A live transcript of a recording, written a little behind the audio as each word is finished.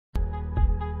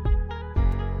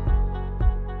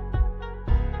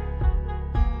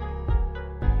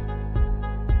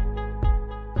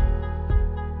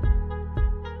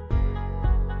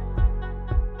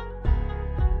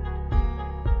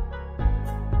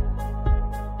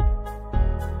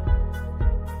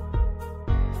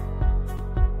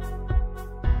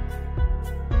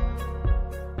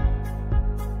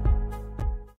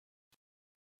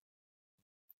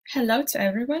Hello to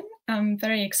everyone. I'm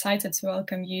very excited to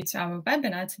welcome you to our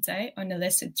webinar today on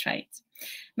illicit trade.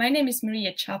 My name is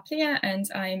Maria Chaplia and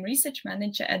I am Research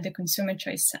Manager at the Consumer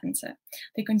Choice Center.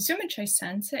 The Consumer Choice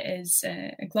Center is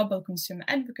a global consumer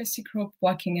advocacy group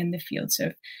working in the fields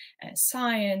of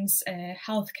science,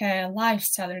 healthcare,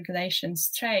 lifestyle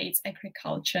regulations, trade,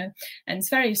 agriculture, and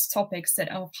various topics that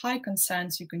are of high concern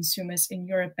to consumers in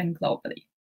Europe and globally.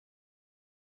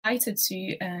 Excited to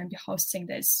be hosting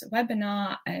this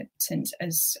webinar since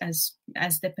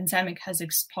as the pandemic has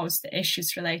exposed the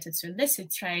issues related to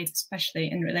illicit trade,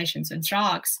 especially in relation to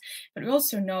drugs. But we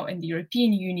also know in the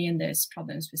European Union there's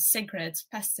problems with cigarettes,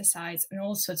 pesticides, and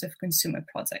all sorts of consumer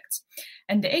products.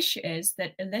 And the issue is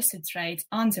that illicit trade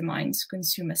undermines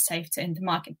consumer safety in the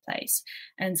marketplace.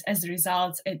 And as a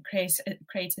result, it creates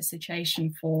a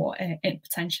situation for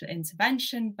potential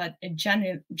intervention, but it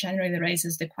generally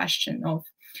raises the question of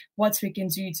what we can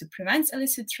do to prevent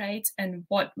illicit trade and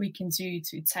what we can do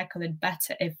to tackle it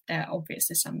better if there are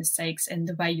obviously some mistakes in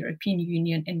the way European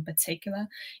Union in particular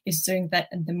is doing that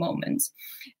at the moment.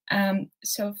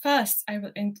 So first I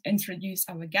will introduce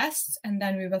our guests and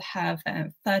then we will have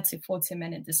a 30-40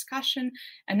 minute discussion,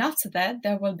 and after that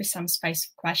there will be some space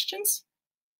for questions.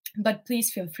 But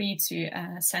please feel free to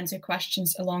send your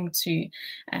questions along to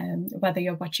whether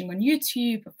you're watching on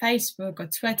YouTube or Facebook or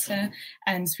Twitter,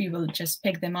 and we will just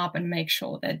pick them up and make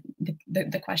sure that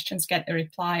the questions get a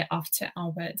reply after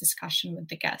our discussion with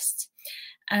the guests.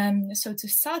 So to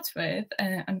start with,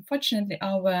 unfortunately,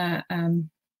 our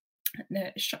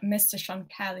Mr. Sean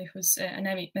Kelly, who's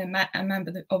a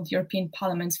member of the European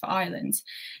Parliament for Ireland,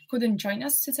 couldn't join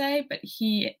us today, but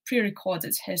he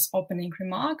pre-recorded his opening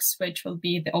remarks, which will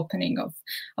be the opening of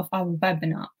our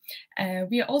webinar.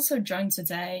 We are also joined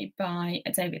today by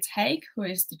David Haigh, who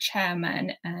is the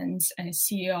chairman and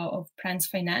CEO of Prens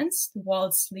Finance, the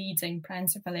world's leading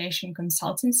Prens evaluation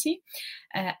consultancy,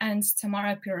 and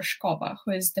Tamara Piroshkova,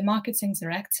 who is the marketing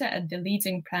director at the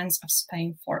leading Prens of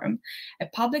Spain Forum, a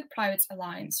public-private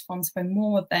alliance formed by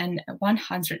more than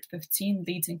 115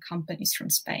 leading companies from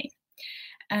Spain.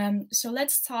 So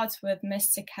let's start with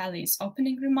Mr. Kelly's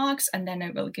opening remarks, and then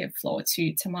I will give floor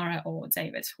to Tamara or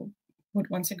David, who would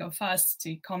want to go first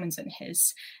to comment on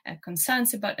his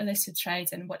concerns about illicit trade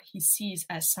and what he sees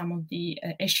as some of the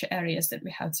issue areas that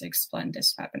we have to explore in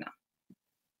this webinar.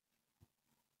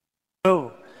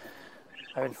 Hello.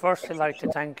 I would firstly like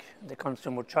to thank the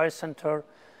Consumer Choice Centre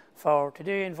for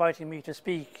today inviting me to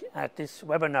speak at this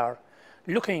webinar,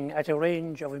 looking at a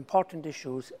range of important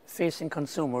issues facing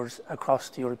consumers across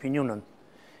the European Union.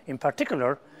 In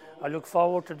particular, I look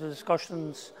forward to the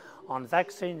discussions on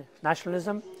vaccine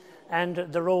nationalism and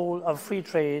the role of free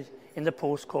trade in the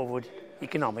post-COVID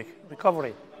economic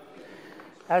recovery.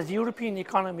 As the European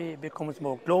economy becomes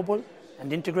more global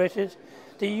and integrated,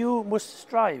 the EU must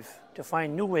strive to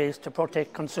find new ways to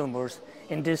protect consumers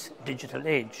in this digital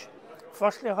age.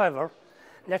 Firstly, however,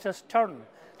 let us turn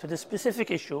to the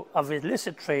specific issue of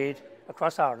illicit trade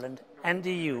across Ireland and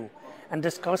the EU and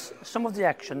discuss some of the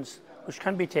actions which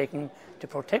can be taken to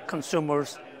protect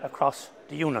consumers across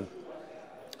the Union.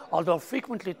 Although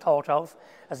frequently thought of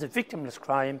as a victimless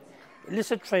crime,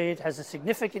 illicit trade has a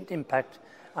significant impact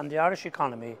on the Irish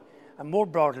economy and more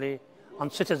broadly on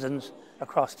citizens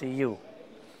across the EU.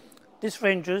 This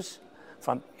ranges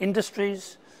from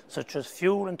industries such as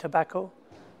fuel and tobacco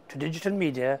to digital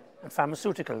media and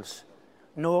pharmaceuticals.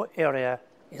 No area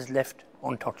is left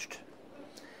untouched.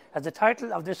 As the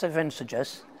title of this event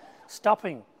suggests,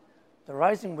 stopping the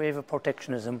rising wave of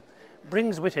protectionism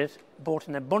brings with it both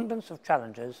an abundance of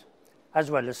challenges as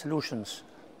well as solutions,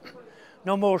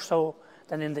 no more so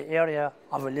than in the area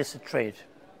of illicit trade.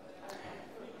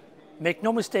 Make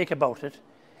no mistake about it,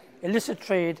 illicit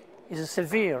trade is a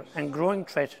severe and growing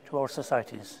threat to our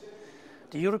societies.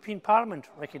 The European Parliament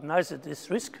recognises this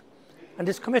risk and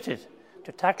is committed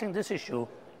to tackling this issue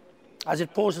as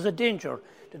it poses a danger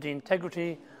to the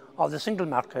integrity of the single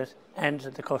market and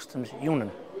the customs union.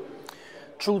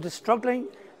 Through the struggling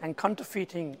and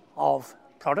counterfeiting of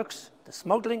products, the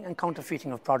smuggling and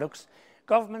counterfeiting of products,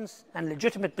 governments and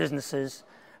legitimate businesses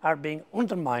are being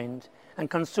undermined and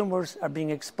consumers are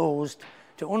being exposed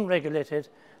to unregulated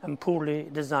and poorly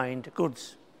designed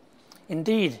goods.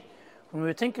 Indeed, when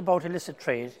we think about illicit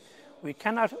trade, we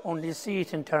cannot only see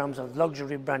it in terms of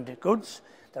luxury branded goods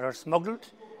that are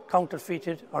smuggled,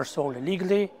 counterfeited or sold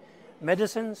illegally.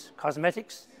 Medicines,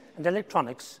 cosmetics and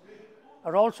electronics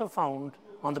are also found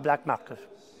on the black market.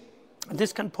 And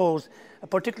this can pose a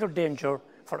particular danger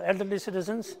for elderly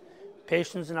citizens,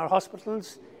 patients in our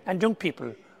hospitals and young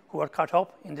people who are caught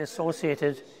up in the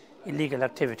associated illegal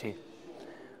activity.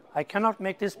 I cannot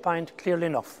make this point clearly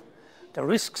enough. The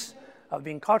risks of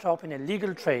being caught up in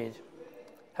illegal trade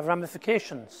have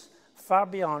ramifications far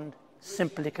beyond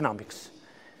simple economics.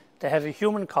 They have a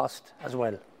human cost as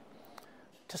well.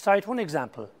 To cite one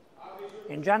example,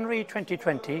 in January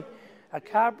 2020, a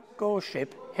cargo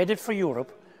ship headed for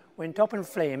Europe went up in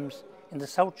flames in the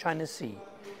South China Sea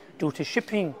due to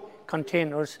shipping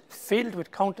containers filled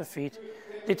with counterfeit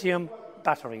lithium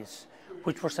batteries,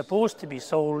 which were supposed to be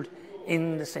sold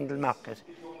in the single market,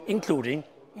 including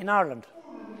in Ireland.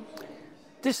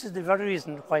 This is the very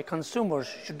reason why consumers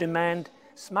should demand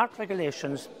smart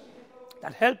regulations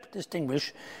that help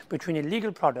distinguish between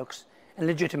illegal products and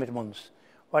legitimate ones,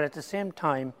 while at the same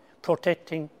time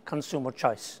protecting consumer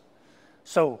choice.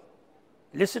 So,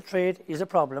 illicit trade is a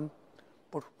problem,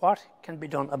 but what can be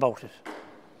done about it?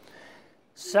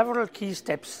 Several key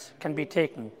steps can be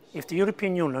taken if the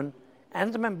European Union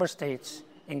and the Member States,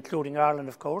 including Ireland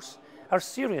of course, are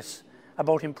serious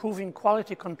about improving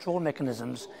quality control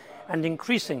mechanisms and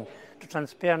increasing the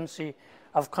transparency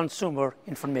of consumer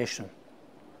information.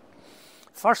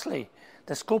 Firstly,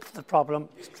 the scope of the problem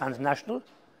is transnational,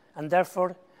 and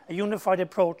therefore a unified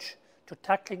approach to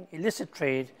tackling illicit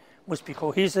trade must be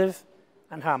cohesive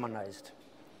and harmonised.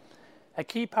 A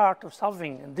key part of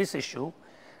solving this issue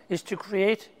is to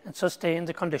create and sustain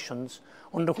the conditions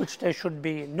under which there should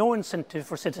be no incentive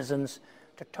for citizens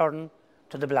to turn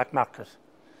to the black market.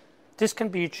 This can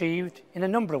be achieved in a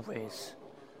number of ways: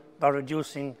 by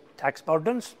reducing tax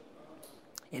burdens,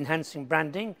 enhancing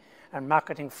branding and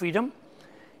marketing freedom,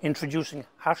 introducing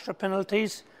harsher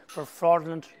penalties for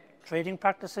fraudulent trading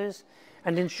practices,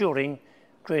 and ensuring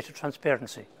greater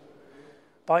transparency.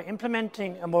 By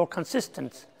implementing a more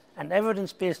consistent and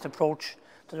evidence-based approach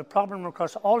to the problem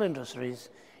across all industries,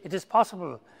 it is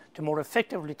possible to more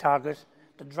effectively target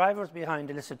the drivers behind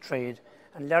illicit trade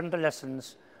and learn the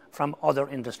lessons from other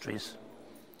industries.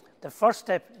 The first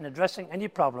step in addressing any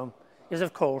problem is,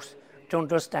 of course, to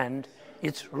understand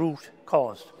its root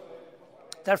cause.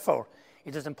 Therefore,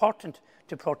 it is important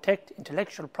to protect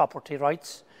intellectual property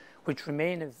rights, which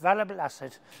remain a valuable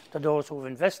asset to those who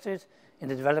have invested in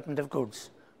the development of goods,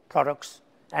 products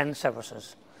and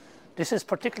services. This is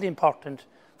particularly important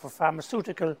for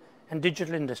pharmaceutical and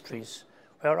digital industries,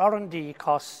 where R&D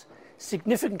costs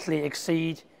significantly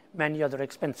exceed many other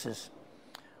expenses.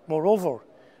 Moreover,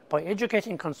 by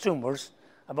educating consumers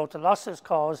about the losses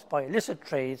caused by illicit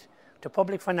trade to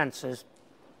public finances,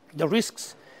 the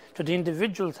risks to the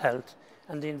individual's health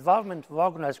and the involvement of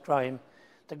organised crime,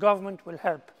 the government will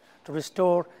help to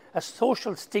restore a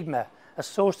social stigma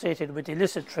associated with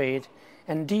illicit trade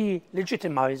and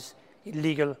delegitimise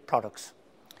illegal products.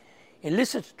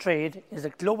 Illicit trade is a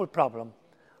global problem.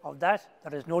 Of that,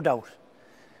 there is no doubt.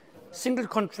 Single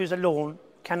countries alone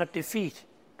cannot defeat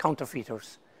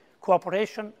counterfeiters.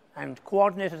 Cooperation and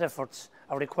coordinated efforts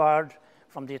are required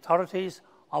from the authorities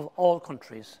of all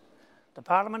countries. The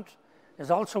Parliament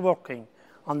is also working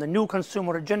on the new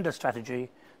consumer agenda strategy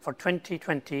for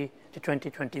 2020 to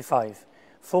 2025,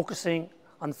 focusing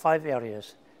on 5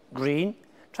 areas: green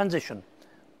transition,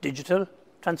 digital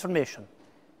transformation,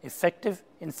 effective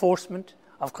enforcement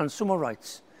of consumer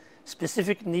rights,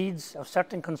 specific needs of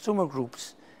certain consumer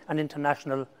groups, and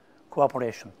international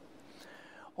cooperation.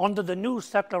 Under the new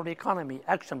Circular Economy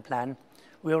Action Plan,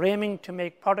 we are aiming to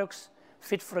make products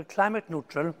fit for a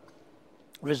climate-neutral,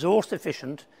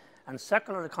 resource-efficient and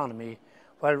circular economy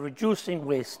while reducing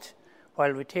waste,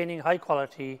 while retaining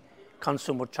high-quality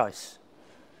consumer choice.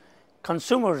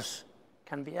 Consumers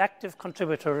can be active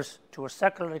contributors to a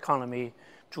circular economy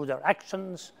through their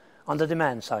actions on the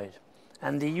demand side,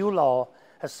 and the EU law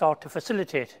has sought to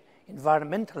facilitate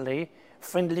environmentally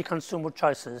friendly consumer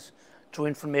choices through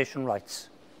information rights.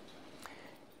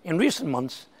 In recent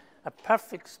months, a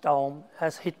perfect storm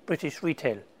has hit British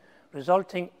retail,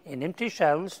 resulting in empty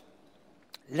shelves,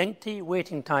 lengthy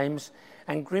waiting times,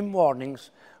 and grim warnings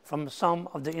from some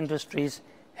of the industry's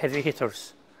heavy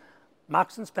hitters.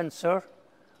 Marks & Spencer,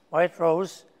 White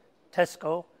Rose,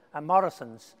 Tesco and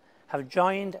Morrisons have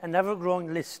joined an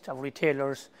ever-growing list of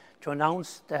retailers to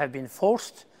announce they have been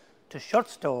forced to shut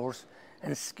stores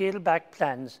and scale back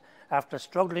plans after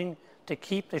struggling to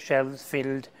keep the shelves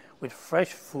filled with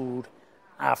fresh food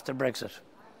after Brexit.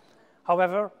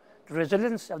 However, the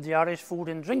resilience of the Irish food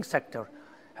and drink sector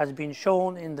has been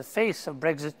shown in the face of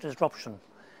Brexit disruption,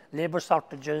 labour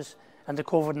shortages and the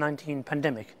COVID-19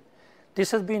 pandemic.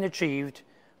 This has been achieved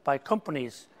by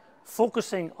companies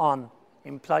focusing on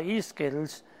employee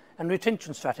skills and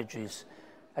retention strategies,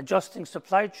 adjusting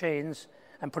supply chains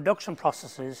and production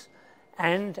processes,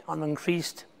 and on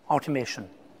increased automation.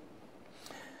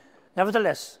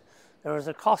 Nevertheless, there is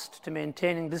a cost to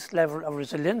maintaining this level of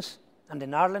resilience, and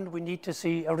in Ireland we need to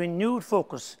see a renewed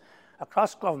focus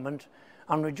across government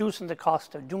on reducing the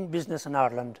cost of doing business in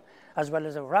Ireland, as well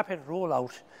as a rapid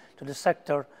rollout to the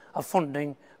sector of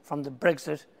funding from the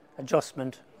Brexit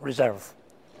Adjustment Reserve.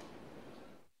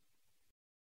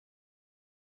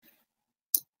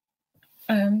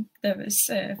 That was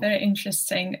a very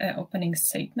interesting opening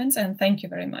statement, and thank you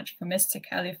very much for Mr.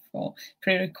 Kelly for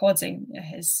pre-recording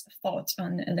his thoughts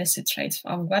on illicit trade for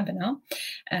our webinar.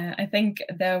 I think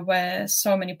there were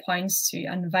so many points to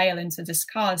unveil and to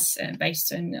discuss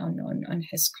based on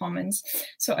his comments.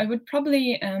 So I would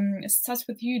probably start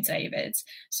with you, David.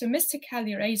 So Mr.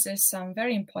 Kelly raises some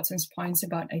very important points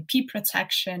about IP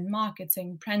protection,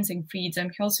 marketing, branding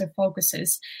freedom. He also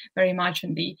focuses very much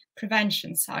on the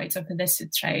prevention side of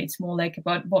illicit trade, more like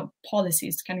about what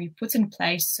policies can we put in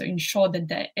place to ensure that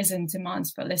there isn't demand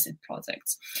for illicit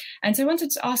products. And I wanted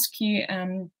to ask you,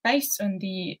 based on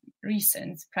the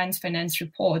recent Brand Finance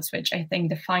reports, which I think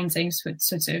the findings would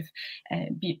sort of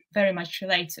be very much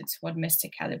related to what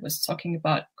Mr. Kelly was talking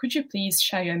about, could you please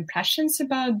share your impressions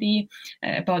about the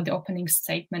opening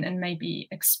statement and maybe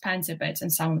expand a bit on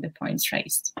some of the points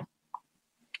raised?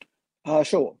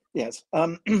 Sure, yes.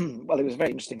 Well, it was a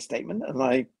very interesting statement, and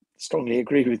I strongly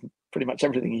agree with pretty much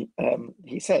everything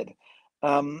he said.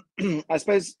 I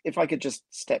suppose if I could just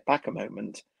step back a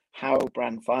moment, how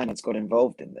Brand Finance got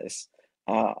involved in this.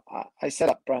 I set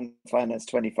up Brand Finance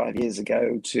 25 years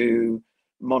ago to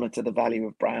monitor the value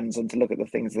of brands and to look at the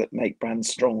things that make brands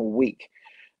strong or weak.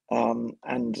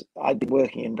 And I'd been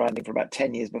working in branding for about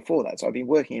 10 years before that, so I've been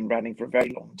working in branding for a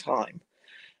very long time.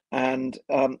 And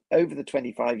over the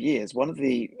 25 years, one of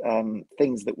the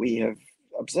things that we have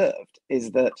observed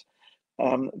is that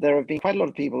there have been quite a lot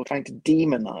of people trying to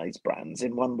demonize brands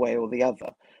in one way or the other,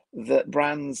 that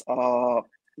brands are,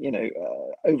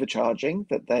 overcharging,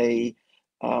 that they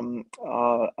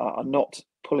are not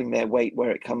pulling their weight where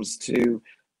it comes to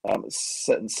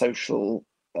certain social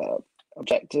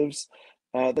objectives,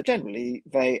 that generally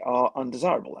they are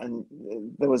undesirable. And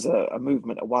there was a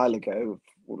movement a while ago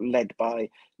led by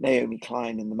Naomi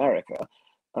Klein in America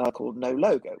called No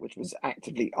Logo, which was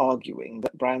actively arguing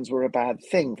that brands were a bad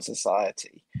thing for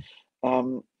society,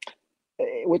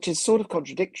 which is sort of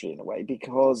contradictory in a way,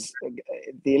 because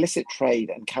the illicit trade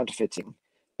and counterfeiting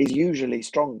is usually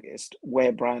strongest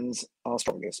where brands are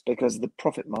strongest because the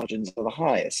profit margins are the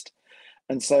highest.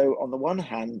 And so on the one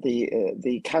hand,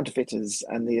 the counterfeiters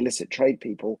and the illicit trade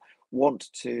people want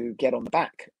to get on the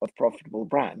back of profitable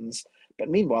brands, but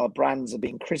meanwhile, brands are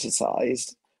being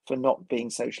criticized for not being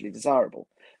socially desirable.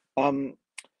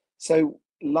 So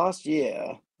last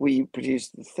year, we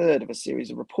produced the third of a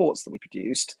series of reports that we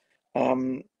produced.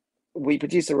 We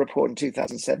produced a report in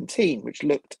 2017, which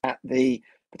looked at the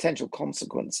potential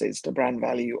consequences to brand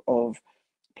value of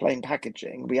plain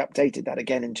packaging. We updated that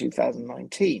again in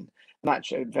 2019. And that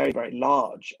showed very, very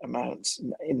large amounts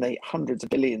in the hundreds of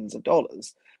billions of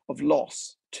dollars of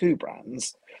loss to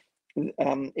brands.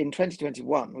 In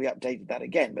 2021, we updated that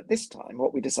again, but this time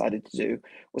what we decided to do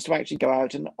was to actually go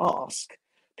out and ask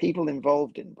people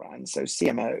involved in brands, so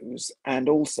CMOs and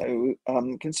also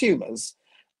consumers.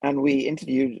 And we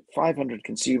interviewed 500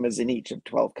 consumers in each of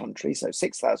 12 countries, so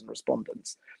 6,000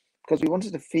 respondents, because we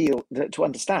wanted to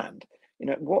understand,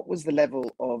 what was the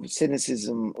level of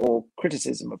cynicism or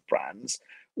criticism of brands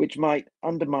which might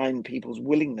undermine people's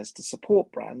willingness to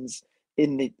support brands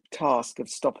in the task of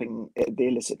stopping the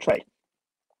illicit trade.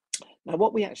 Now,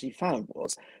 what we actually found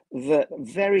was that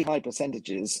very high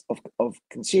percentages of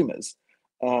consumers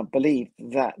believe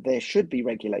that there should be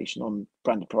regulation on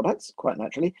branded products, quite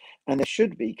naturally, and there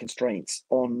should be constraints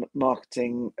on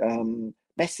marketing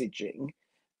messaging,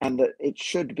 and that it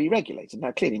should be regulated.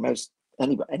 Now, clearly,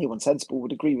 anyone sensible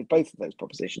would agree with both of those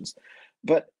propositions,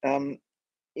 but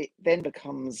it then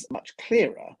becomes much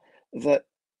clearer that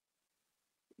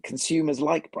consumers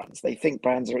like brands. They think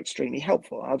brands are extremely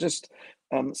helpful. I'll just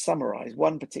summarize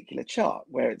one particular chart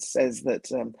where it says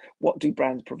that what do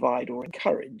brands provide or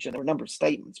encourage? And there are a number of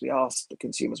statements. We asked the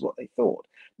consumers what they thought.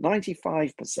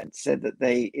 95% said that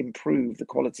they improve the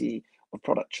quality of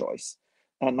product choice,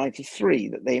 and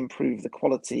 93% that they improve the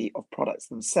quality of products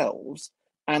themselves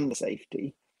and the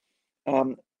safety.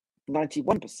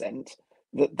 91%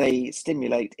 that they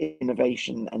stimulate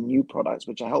innovation and new products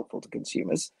which are helpful to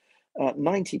consumers.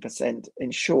 90%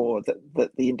 ensure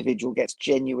that the individual gets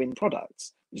genuine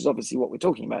products, which is obviously what we're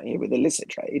talking about here with illicit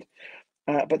trade.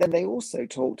 But then they also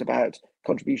talked about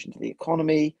contribution to the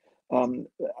economy,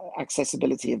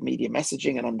 accessibility of media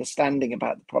messaging and understanding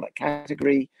about the product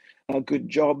category, good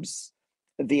jobs,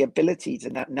 the ability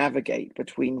to navigate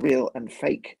between real and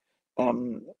fake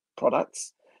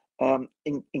products,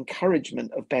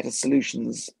 encouragement of better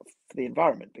solutions for the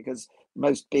environment, because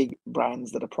most big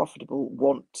brands that are profitable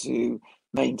want to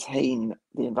maintain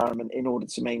the environment in order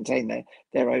to maintain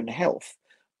their own health.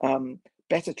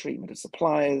 Better treatment of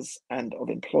suppliers and of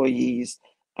employees,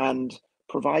 and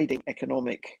providing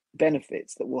economic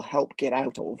benefits that will help get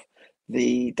out of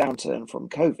the downturn from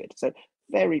COVID. So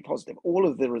very positive. All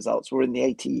of the results were in the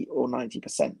 80 or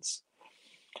 90%.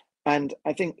 And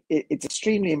I think it's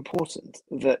extremely important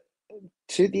that,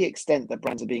 to the extent that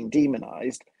brands are being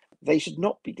demonized, they should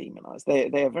not be demonized.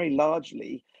 They are very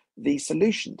largely the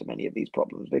solution to many of these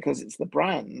problems, because it's the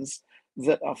brands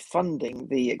that are funding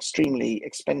the extremely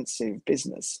expensive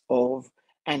business of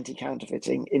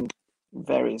anti-counterfeiting in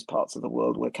various parts of the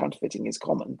world where counterfeiting is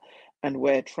common and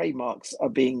where trademarks are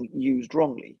being used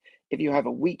wrongly. If you have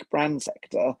a weak brand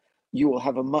sector, you will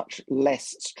have a much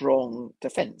less strong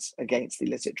defense against the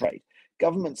illicit trade.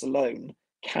 Governments alone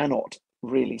cannot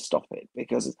really stop it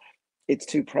because it's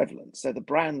too prevalent. So the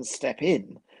brands step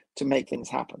in to make things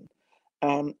happen.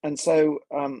 And so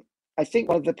I think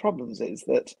one of the problems is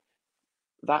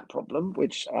that problem,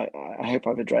 which I hope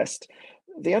I've addressed.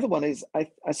 The other one is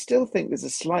I still think there's a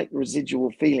slight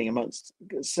residual feeling amongst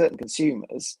certain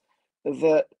consumers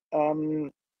that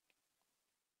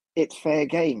it's fair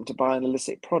game to buy an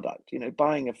illicit product. You know,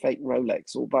 buying a fake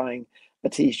Rolex or buying a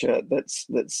T-shirt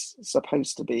that's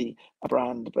supposed to be a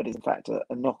brand but is in fact a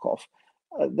knockoff.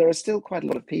 There are still quite a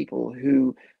lot of people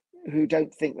who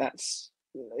don't think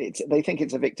they think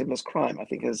it's a victimless crime, I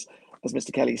think, as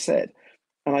Mr. Kelly said.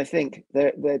 And I think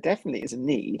there definitely is a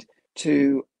need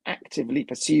to actively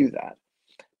pursue that.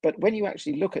 But when you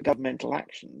actually look at governmental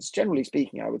actions, generally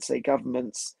speaking, I would say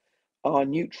governments are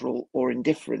neutral or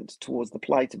indifferent towards the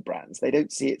plight of brands. They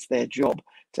don't see it's their job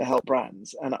to help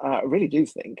brands. And I really do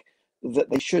think that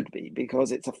they should be,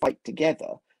 because it's a fight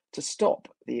together to stop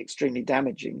the extremely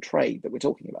damaging trade that we're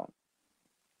talking about.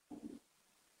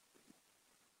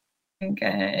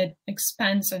 It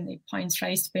expands on the points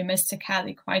raised by Mr.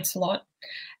 Kelly quite a lot.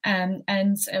 And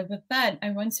with that,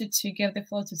 I wanted to give the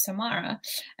floor to Tamara.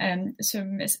 So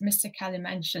Mr. Kelly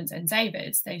mentioned, and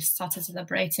David, they started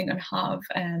elaborating on how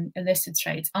illicit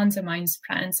trade undermines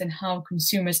brands and how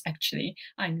consumers actually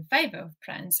are in favor of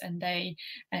brands, and they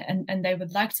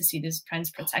would like to see this brands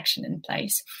protection in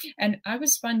place. And I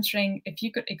was wondering if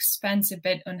you could expand a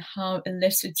bit on how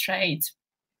illicit trade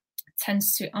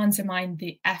tends to undermine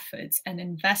the efforts and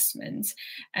investment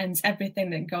and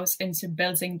everything that goes into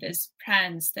building these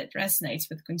brands that resonates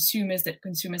with consumers, that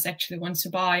consumers actually want to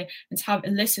buy, and how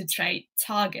illicit trade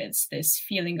targets this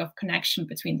feeling of connection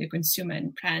between the consumer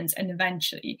and brands, and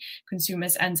eventually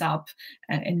consumers end up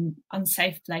in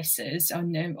unsafe places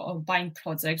or buying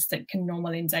products that can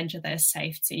normally endanger their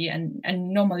safety and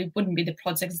normally wouldn't be the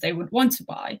products they would want to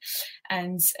buy,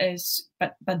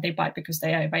 but they buy because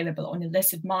they are available on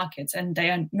illicit markets, and they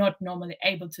are not normally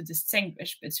able to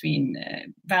distinguish between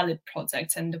valid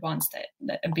products and the ones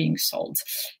that are being sold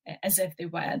as if they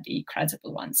were the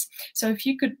credible ones. So if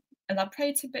you could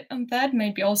elaborate a bit on that,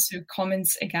 maybe also comment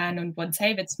again on what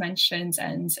David's mentioned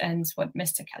and what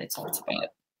Mr. Kelly talked about.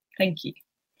 Thank you.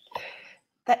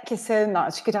 Thank you so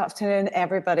much. Good afternoon,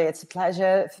 everybody. It's a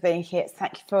pleasure for being here.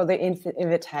 Thank you for the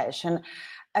invitation.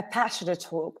 A passionate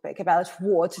talk about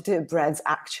what do brands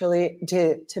actually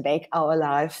do to make our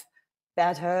life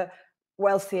better,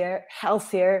 wealthier,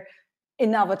 healthier,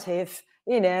 innovative,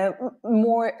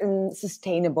 more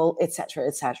sustainable, etc.,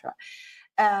 etc.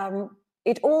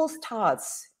 It all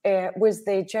starts with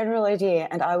the general idea,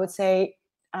 and I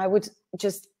would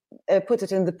just put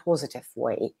it in the positive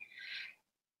way.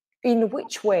 In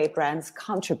which way brands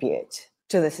contribute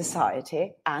to the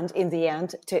society and in the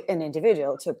end to an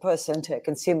individual, to a person, to a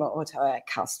consumer or to a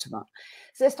customer.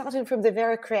 So starting from the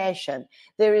very creation,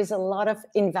 there is a lot of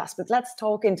investment. Let's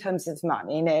talk in terms of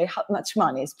money, how much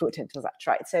money is put into that,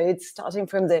 right? So it's starting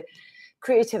from the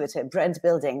creativity, brand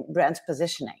building, brand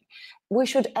positioning. We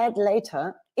should add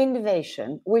later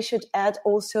innovation. We should add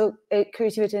also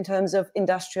creativity in terms of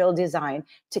industrial design,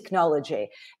 technology,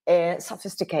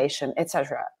 sophistication,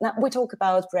 etc. Now we talk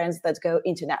about brands that go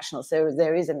international, so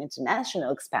there is an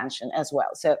international expansion as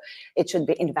well. So it should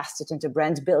be invested into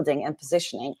brand building and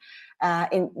positioning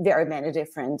in very many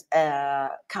different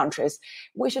countries.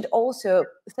 We should also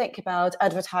think about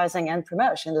advertising and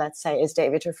promotion, let's say, as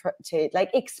David referred to,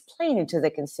 like explaining to the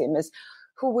consumers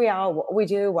who we are, what we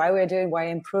do, why we're doing, why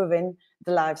improving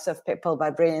the lives of people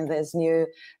by bringing this new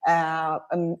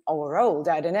or old,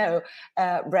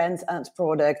 brands and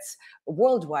products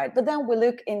worldwide. But then we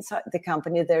look inside the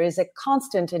company, there is a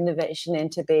constant innovation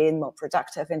into being more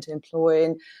productive, into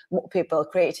employing more people,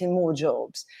 creating more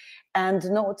jobs. And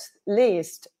not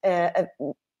least,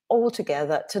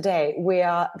 altogether today,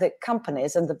 the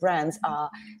companies and the brands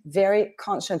are very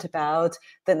conscious about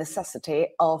the necessity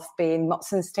of being more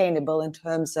sustainable in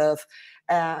terms of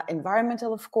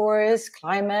environmental, of course,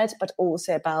 climate, but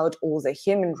also about all the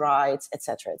human rights,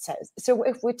 etc., etc. So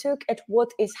if we look at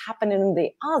what is happening on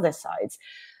the other sides,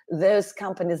 those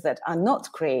companies that are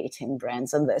not creating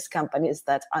brands and those companies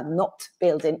that are not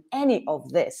building any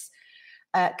of this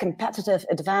competitive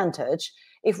advantage,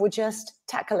 if we just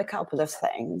tackle a couple of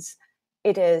things,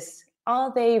 it is,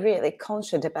 are they really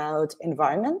conscious about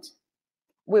environment?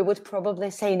 We would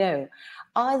probably say no.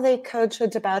 Are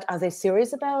they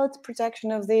serious about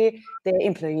protection of their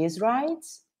employees'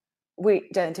 rights? We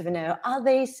don't even know. Are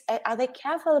they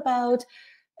careful about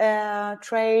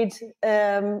trade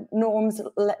norms,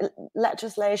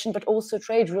 legislation, but also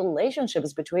trade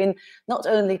relationships between not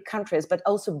only countries, but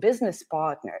also business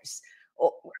partners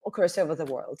across over the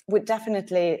world? We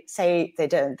definitely say they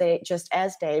don't. They, just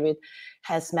as David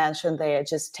has mentioned, they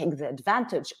just take the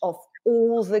advantage of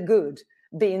all the good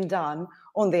being done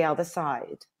on the other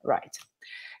side, right?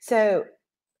 So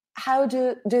how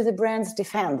do the brands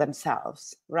defend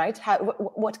themselves, right?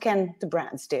 What can the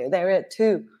brands do? There are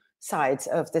two sides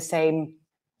of the same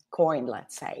coin,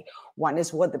 let's say. One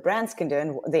is what the brands can do,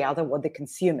 and the other what the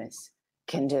consumers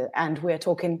can do. And we're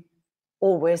talking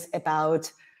always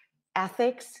about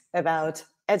ethics, about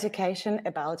education,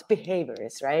 about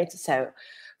behaviors, right? So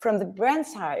from the brand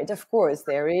side, of course,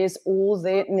 there is all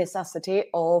the necessity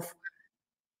of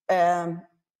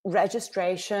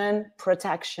registration,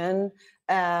 protection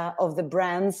of the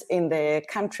brands in the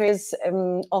countries,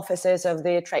 offices of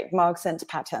the trademarks and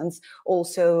patents,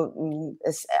 also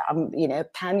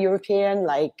pan-European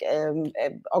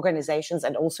organizations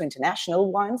and also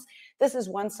international ones. This is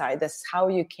one side. This is how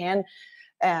you can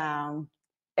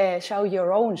show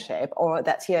your ownership, or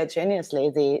that you're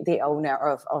genuinely the owner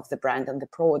of the brand and the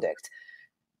product.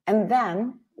 And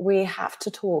then we have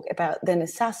to talk about the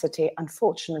necessity,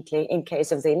 unfortunately, in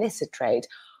case of the illicit trade,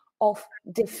 of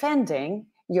defending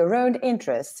your own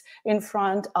interests in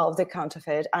front of the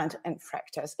counterfeit and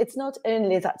infractors. It's not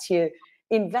only that you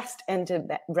invest into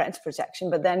brand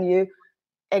protection, but then you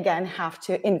again have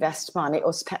to invest money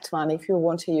or spend money, if you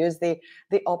want to use the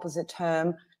opposite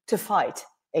term, to fight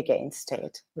against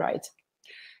it, right?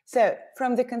 So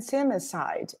from the consumer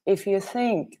side, if you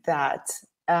think that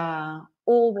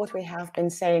all what we have been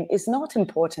saying is not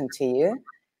important to you,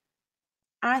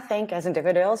 I think as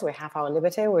individuals, we have our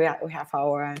liberty, we have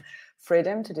our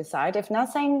freedom to decide. If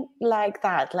nothing like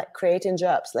that, like creating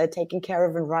jobs, like taking care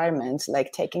of environment,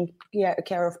 like taking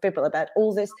care of people, about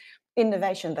all this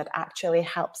innovation that actually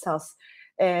helps us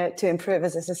to improve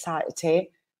as a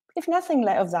society, if nothing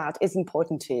of that is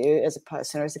important to you as a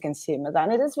person or as a consumer,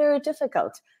 then it is very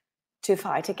difficult to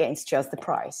fight against just the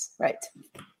price, right?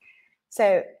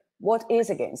 So what is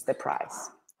against the price?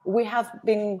 We have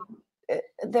been,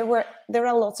 there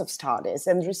are lots of studies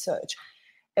and research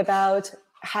about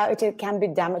how it can be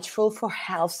damageful for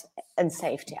health and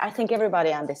safety. I think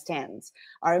everybody understands.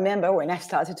 I remember when I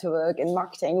started to work in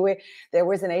marketing, there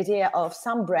was an idea of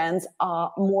some brands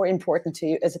are more important to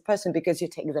you as a person because you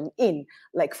take them in,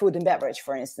 like food and beverage,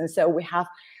 for instance. So we have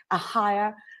a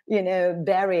higher,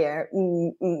 barrier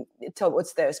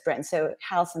towards those brands. So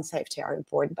health and safety are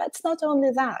important, but it's not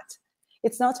only that.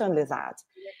 It's not only that.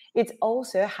 It's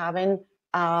also having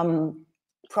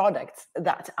products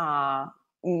that are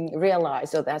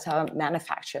realized or that are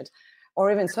manufactured,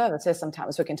 or even services.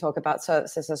 Sometimes we can talk about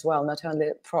services as well, not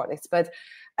only products, but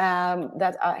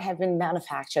that have been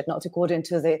manufactured not according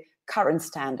to the current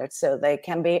standards. So they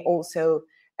can be also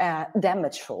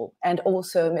damageful. And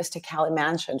also Mr. Kelly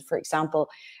mentioned, for example,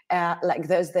 like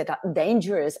those that are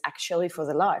dangerous actually for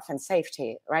the life and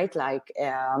safety, right? Like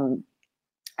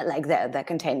the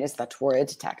containers that were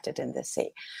detected in the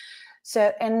sea.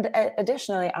 So, and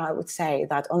additionally, I would say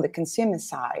that on the consumer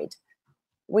side,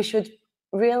 we should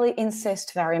really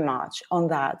insist very much on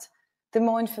that. The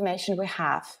more information we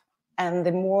have, and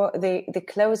the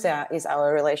closer is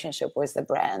our relationship with the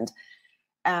brand,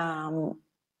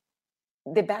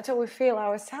 the better we feel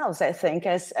ourselves, I think,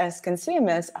 as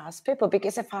consumers, as people.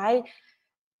 Because if I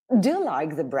do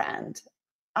like the brand,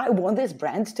 I want this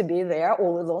brand to be there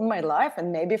all along my life,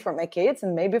 and maybe for my kids,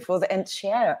 and maybe and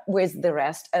share with the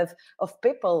rest of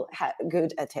people how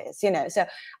good it is, So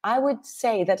I would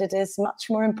say that it is much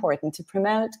more important to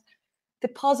promote the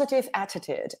positive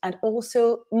attitude and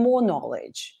also more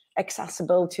knowledge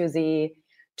accessible to the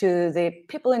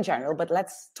people in general. But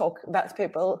let's talk about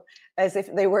people as if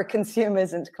they were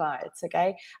consumers and clients,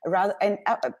 okay? But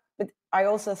I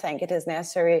also think it is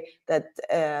necessary that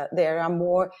there are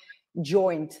more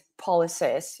joint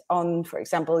policies on, for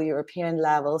example, European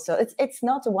level. So it's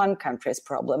not a one country's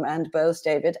problem, and both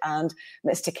David and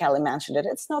Mr. Kelly mentioned it.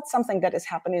 It's not something that is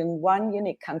happening in one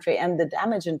unique country, and the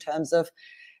damage in terms of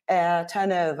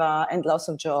turnover and loss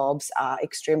of jobs are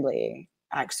extremely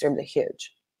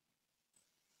huge.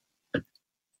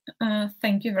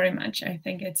 Thank you very much. I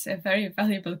think it's a very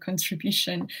valuable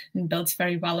contribution and builds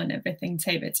very well on everything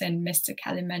David and Mr.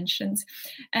 Kelly mentioned.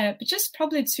 But just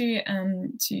probably to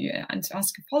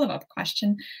ask a follow-up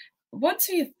question, what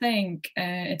do you think,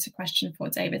 it's a question for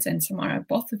David and Tamara,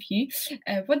 both of you,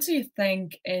 what do you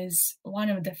think is one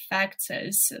of the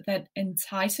factors that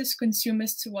entices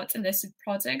consumers towards illicit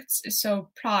products? So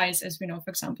price, as we know, for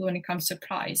example, when it comes to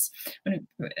price, when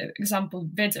example,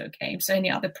 video games or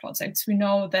any other products, we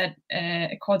know that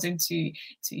according to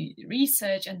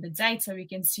research and the data, we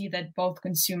can see that both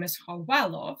consumers who are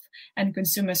well off and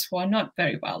consumers who are not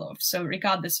very well off, so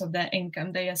regardless of their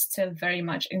income, they are still very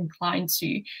much inclined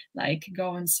to go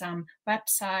on some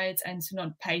websites and to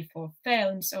not pay for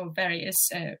films or various,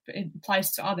 it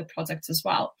applies to other products as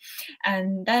well.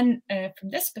 And then from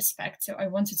this perspective, I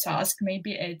wanted to ask,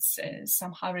 maybe it's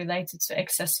somehow related to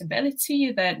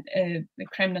accessibility, that the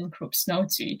criminal groups know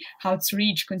how to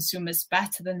reach consumers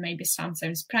better than maybe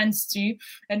sometimes brands do.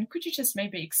 And could you just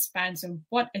maybe expand on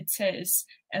what it is,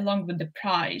 along with the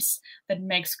price, that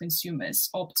makes consumers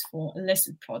opt for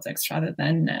illicit products rather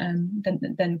than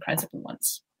credible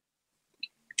ones?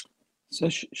 So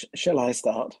shall I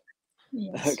start?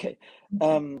 Yes. Okay.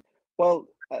 Well,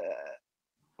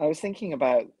 I was thinking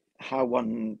about how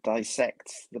one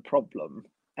dissects the problem,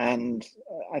 and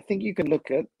I think you can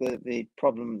look at the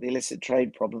problem, the illicit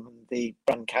trade problem, and the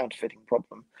brand counterfeiting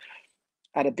problem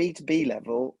at a B2B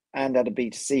level and at a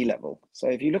B2C level. So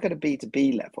if you look at a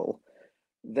B2B level,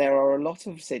 there are a lot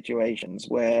of situations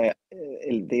where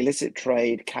the illicit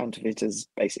trade counterfeiters,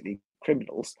 basically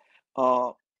criminals,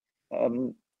 are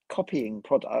copying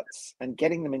products and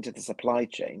getting them into the supply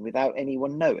chain without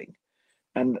anyone knowing.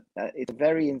 And it's a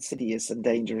very insidious and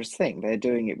dangerous thing. They're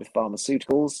doing it with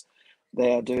pharmaceuticals.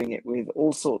 They are doing it with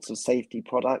all sorts of safety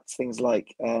products, things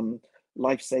like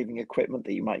life-saving equipment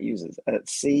that you might use at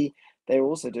sea. They're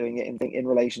also doing it in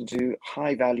relation to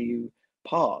high-value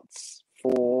parts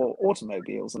for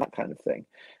automobiles and that kind of thing.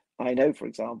 I know, for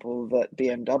example, that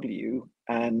BMW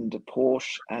and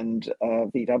Porsche and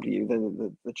VW,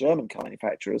 the German car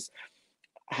manufacturers,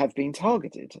 have been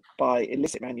targeted by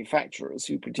illicit manufacturers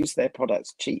who produce their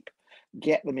products cheap,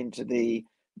 get them into the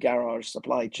garage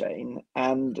supply chain,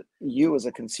 and you as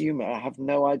a consumer have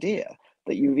no idea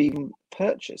that you've even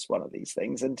purchased one of these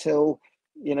things until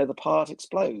the part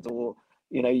explodes, or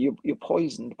you're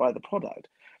poisoned by the product.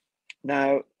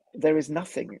 Now, there is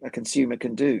nothing a consumer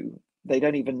can do. They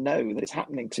don't even know that it's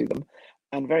happening to them.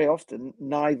 And very often,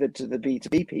 neither do the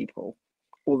B2B people,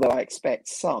 although I expect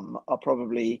some are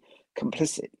probably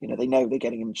complicit. They know they're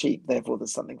getting them cheap, therefore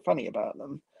there's something funny about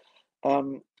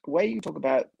them. Where you talk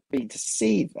about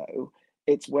B2C, though,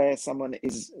 it's where someone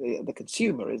the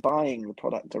consumer is buying the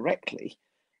product directly,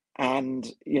 and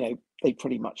they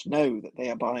pretty much know that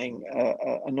they are buying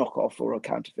a knockoff or a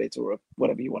counterfeit or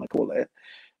whatever you want to call it.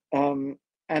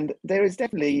 And there is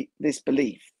definitely this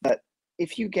belief that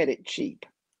if you get it cheap,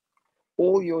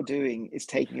 all you're doing is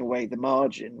taking away the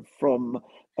margin from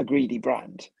a greedy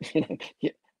brand.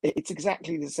 It's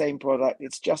exactly the same product.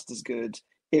 It's just as good.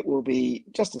 It will be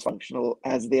just as functional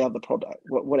as the other product,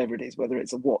 whatever it is, whether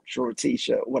it's a watch or a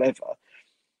t-shirt or whatever.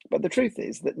 But the truth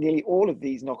is that nearly all of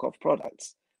these knockoff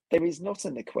products, there is not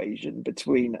an equation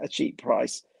between a cheap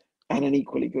price and an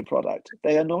equally good product.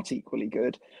 They are not equally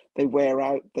good. They wear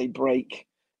out, they break,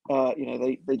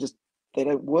 they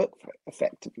don't work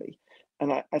effectively.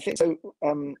 And I think so.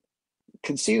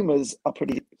 Consumers are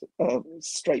pretty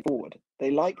straightforward.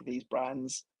 They like these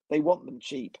brands. They want them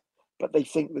cheap, but they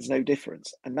think there's no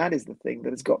difference. And that is the thing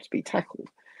that has got to be tackled.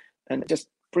 And just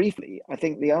briefly, I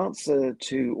think the answer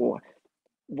to, or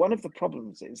one of the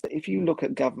problems is that if you look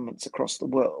at governments across the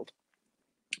world,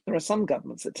 there are some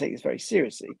governments that take this very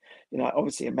seriously.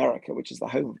 Obviously America, which is the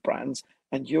home of brands,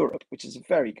 and Europe, which is a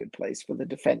very good place for the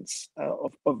defense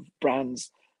of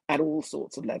brands at all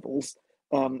sorts of levels.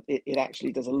 It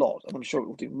actually does a lot, and I'm sure it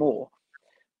will do more.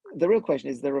 The real question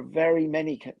is, there are very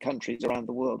many countries around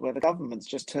the world where the governments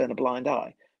just turn a blind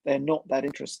eye. They're not that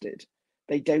interested.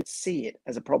 They don't see it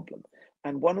as a problem.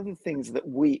 And one of the things that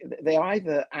they're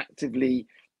either actively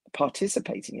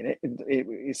participating in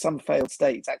it, some failed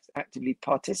states actively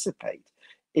participate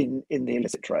in the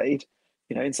illicit trade.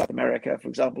 In South America, for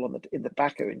example, in the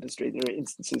tobacco industry, there are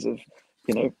instances of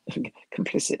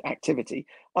complicit activity.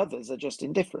 Others are just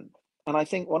indifferent. And I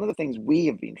think one of the things we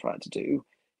have been trying to do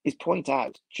is point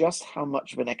out just how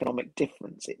much of an economic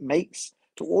difference it makes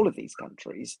to all of these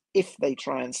countries if they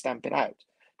try and stamp it out,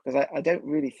 because I don't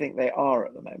really think they are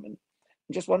at the moment. And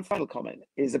just one final comment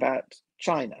is about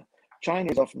China.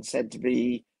 China is often said to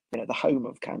be, the home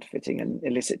of counterfeiting and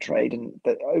illicit trade, and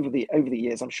that over the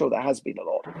years, I'm sure there has been a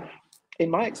lot. In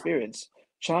my experience,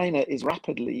 China is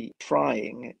rapidly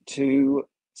trying to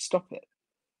stop it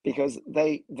because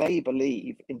they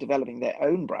believe in developing their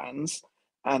own brands,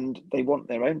 and they want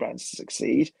their own brands to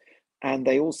succeed, and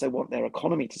they also want their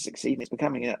economy to succeed. And it's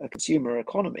becoming a consumer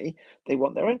economy. They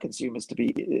want their own consumers to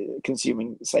be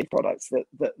consuming safe products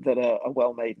that are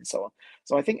well made and so on.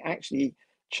 So I think actually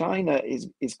China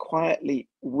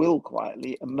will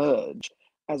quietly emerge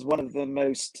as one of the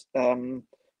most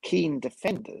keen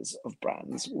defenders of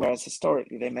brands, whereas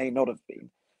historically they may not have been.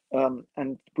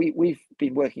 And we've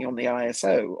been working on the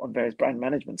ISO, on various brand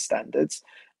management standards,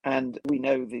 and we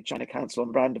know the China Council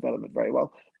on Brand Development very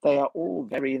well. They are all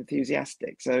very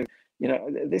enthusiastic. So,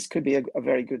 this could be a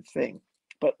very good thing.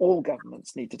 But all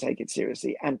governments need to take it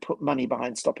seriously and put money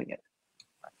behind stopping it.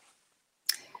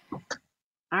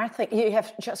 I think you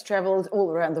have just traveled all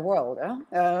around the world,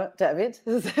 David.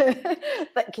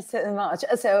 Thank you so much.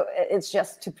 So it's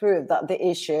just to prove that the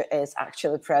issue is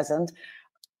actually present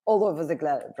all over the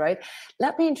globe, right?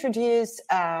 Let me introduce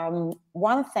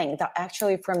one thing that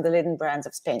actually from the Leading Brands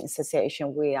of Spain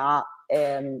Association we are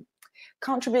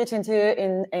contributing to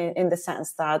in the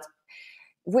sense that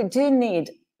we do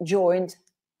need joint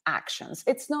actions.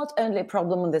 It's not only a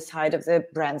problem on the side of the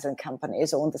brands and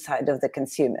companies or on the side of the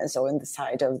consumers or on the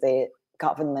side of the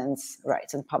government's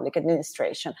rights and public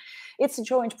administration. It's a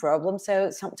joint problem.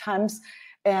 So sometimes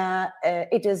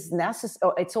it is necessary,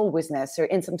 or it's always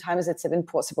necessary, and sometimes it's even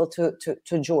possible to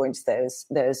join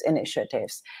those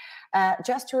initiatives.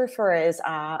 Just to refer as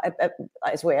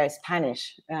we're a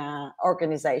Spanish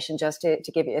organization, just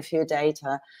to give you a few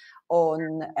data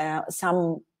on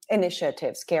some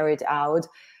initiatives carried out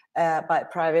by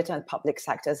private and public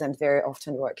sectors, and very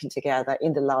often working together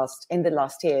in the last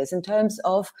years in terms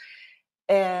of,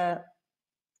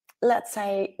 let's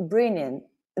say, bringing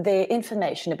the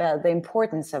information about the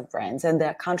importance of brands and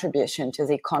their contribution to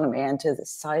the economy and to the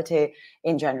society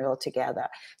in general together.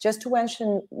 Just to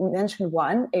mention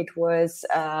one, it was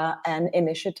an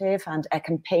initiative and a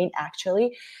campaign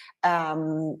actually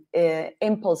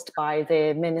impulsed by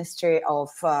the Ministry of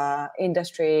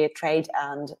Industry, Trade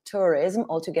and Tourism,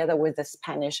 altogether with the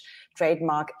Spanish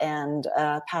Trademark and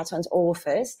Patent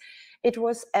Office. It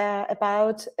was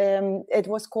it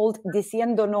was called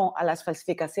Diciendo no a las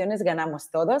falsificaciones ganamos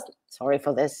todos. Sorry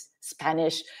for this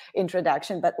Spanish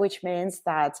introduction, but which means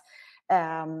that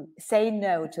say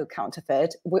no to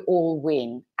counterfeit, we all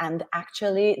win. And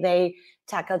actually they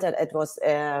tackled it. It was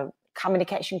a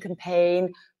communication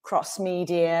campaign,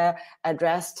 cross-media,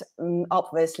 addressed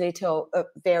obviously to a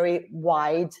very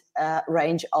wide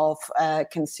range of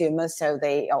consumers. So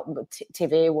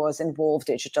TV was involved,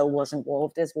 digital was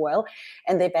involved as well.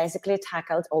 And they basically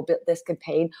tackled or built this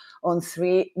campaign on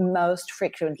three most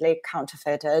frequently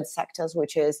counterfeited sectors,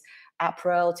 which is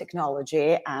apparel,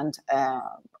 technology, and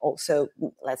also,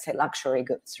 let's say, luxury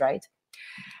goods, right?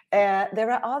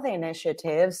 There are other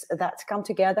initiatives that come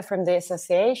together from the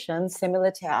association, similar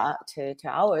to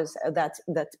ours,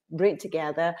 that bring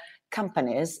together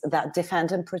companies that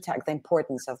defend and protect the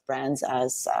importance of brands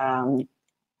as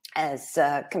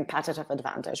a competitive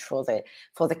advantage for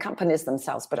the companies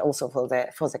themselves, but also for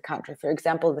the country. For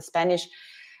example, the Spanish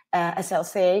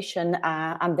association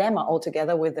Andema, all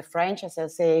together with the French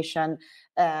association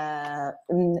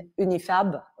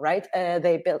Unifab, right?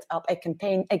 They built up a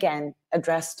campaign again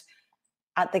addressed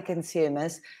at the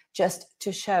consumers, just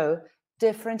to show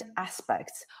different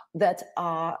aspects that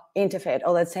are interfered,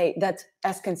 or let's say that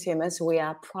as consumers we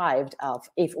are deprived of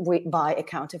if we buy a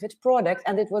counterfeit product.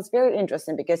 And it was very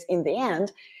interesting because in the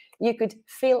end you could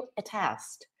fill a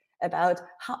test about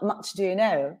how much do you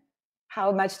know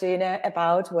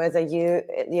about whether you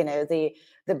know the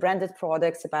branded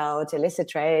products, about illicit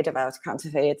trade, about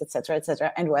counterfeit,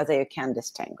 etc., and whether you can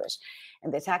distinguish.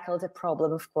 And they tackled a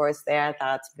problem, of course, there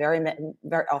that very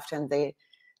often the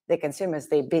consumers,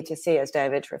 the B2C, as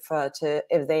David referred to,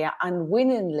 if they are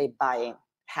unwillingly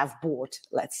have bought,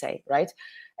 let's say, right,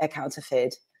 a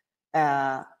counterfeit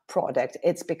product,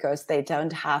 it's because they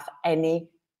don't have any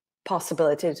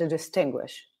possibility to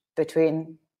distinguish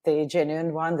between the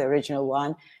genuine one, the original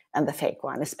one, and the fake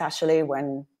one, especially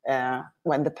when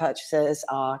the purchases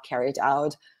are carried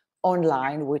out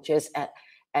online, which is,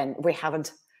 and we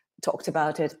haven't talked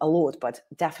about it a lot, but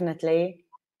definitely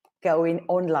going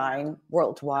online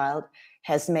worldwide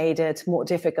has made it more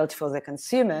difficult for the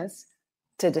consumers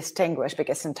to distinguish,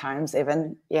 because sometimes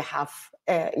even you have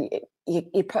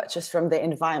you purchase from the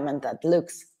environment that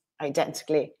looks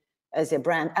identically as your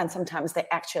brand, and sometimes they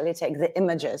actually take the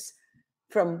images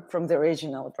from the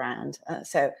original brand.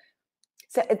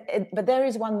 But there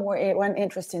is one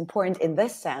interesting point in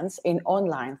this sense in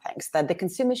online things, that the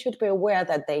consumer should be aware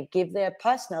that they give their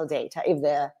personal data if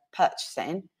they're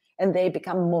purchasing, and they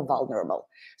become more vulnerable.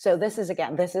 So this is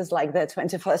like the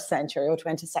 21st century or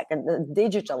 22nd. The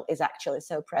digital is actually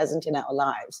so present in our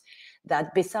lives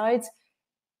that besides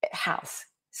health,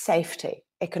 safety,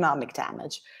 economic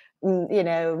damage,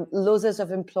 losses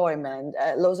of employment,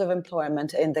 loss of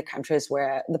employment in the countries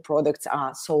where the products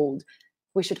are sold,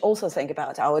 we should also think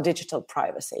about our digital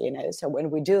privacy. So when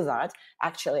we do that,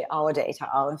 actually our data,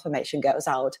 our information goes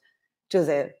out to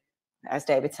the, as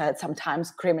David said,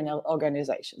 sometimes criminal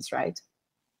organizations, right?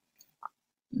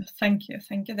 Thank you.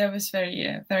 That was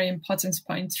very important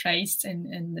point raised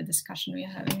in the discussion we're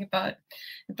having about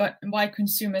why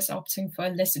consumers are opting for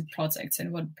illicit products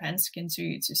and what brands can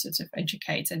do to sort of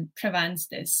educate and prevent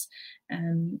this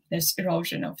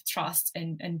erosion of trust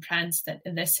in brands that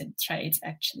illicit trade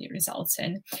actually results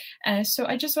in. So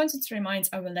I just wanted to remind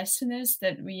our listeners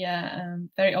that we are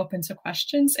very open to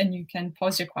questions, and you can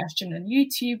pose your question on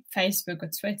YouTube, Facebook, or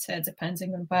Twitter,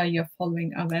 depending on where you're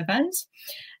following our event.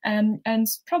 And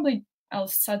probably I'll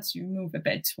start to move a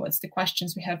bit towards the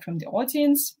questions we have from the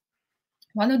audience.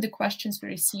 One of the questions we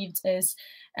received is,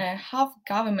 have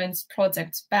government's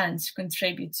product bans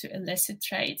contribute to illicit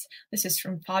trade? This is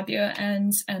from Fabio.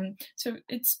 And so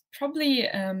it's probably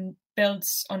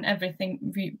builds on everything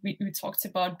we talked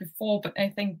about before, but I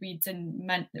think we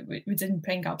didn't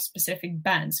bring up specific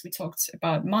bans. We talked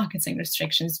about marketing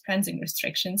restrictions, branding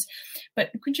restrictions,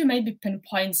 but could you maybe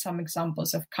pinpoint some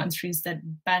examples of countries that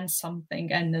banned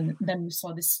something and then we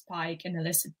saw this spike in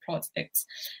illicit products,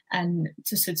 and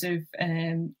to sort of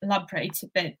elaborate a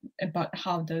bit about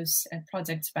how those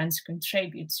product bans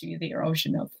contribute to the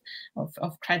erosion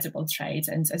of credible trade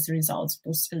and as a result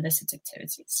boost illicit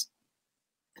activities?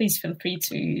 Please feel free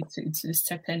to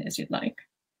step in as you'd like.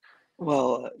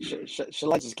 Well,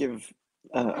 shall I just give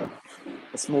a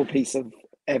small piece of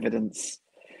evidence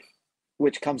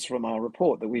which comes from our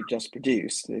report that we've just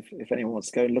produced? If anyone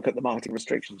wants to go and look at the marketing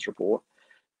restrictions report,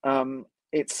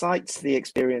 it cites the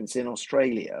experience in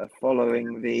Australia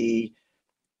following the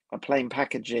plain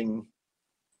packaging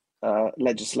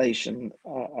legislation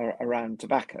around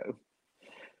tobacco.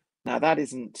 Now, that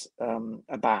isn't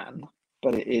a ban,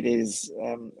 but it is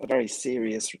a very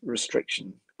serious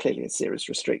restriction, clearly a serious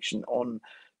restriction on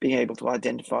being able to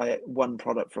identify one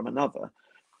product from another.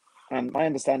 And my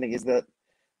understanding is that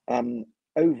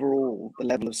overall, the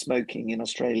level of smoking in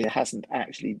Australia hasn't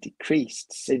actually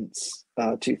decreased since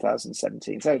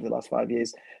 2017. So over the last 5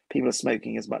 years, people are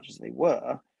smoking as much as they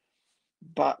were,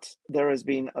 but there has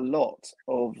been a lot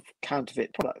of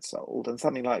counterfeit products sold, and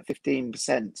something like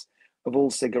 15% of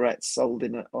all cigarettes sold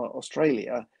in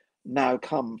Australia now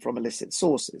come from illicit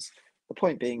sources. The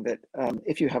point being that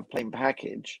if you have plain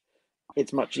package,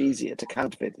 it's much easier to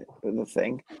counterfeit the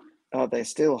thing. They're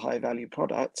still high value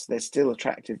products. They're still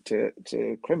attractive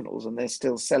to criminals, and they're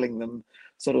still selling them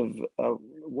sort of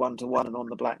one-to-one and on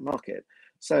the black market.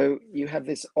 So you have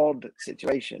this odd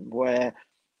situation where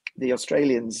the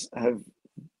Australians have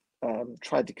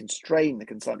tried to constrain the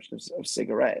consumption of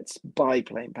cigarettes by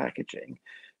plain packaging.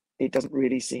 It doesn't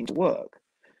really seem to work.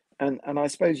 And I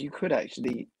suppose you could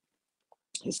actually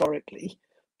historically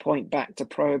point back to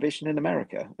prohibition in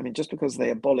America. I mean, just because they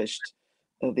abolished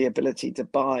the ability to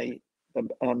buy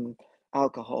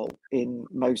alcohol in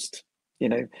most,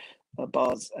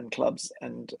 bars and clubs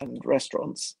and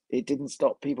restaurants, it didn't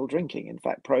stop people drinking. In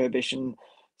fact, prohibition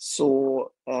saw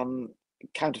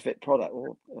counterfeit product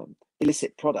or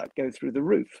illicit product go through the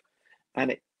roof.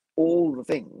 And all the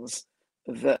things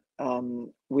that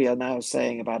we are now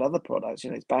saying about other products,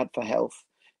 it's bad for health,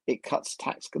 it cuts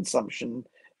tax consumption,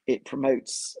 it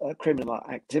promotes criminal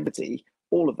activity.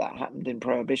 All of that happened in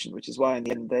prohibition, which is why in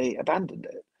the end they abandoned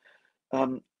it.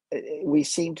 We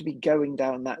seem to be going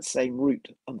down that same route,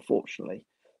 unfortunately.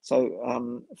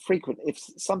 So if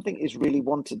something is really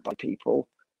wanted by people,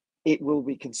 it will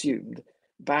be consumed.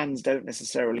 Bans don't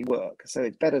necessarily work, so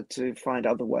it's better to find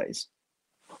other ways.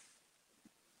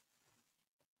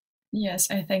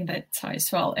 Yes, I think that ties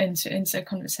well into a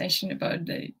conversation about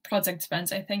the product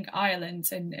bans. I think Ireland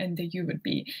and the EU would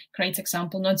be a great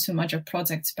example, not so much of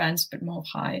product bans, but more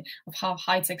of how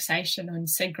high taxation on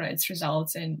cigarettes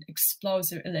results in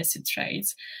explosive illicit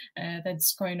trades.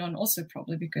 That's going on also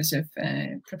probably because of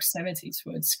proximity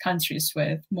towards countries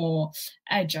with more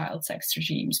agile tax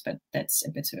regimes, but that's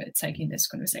a bit of it, taking this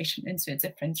conversation into a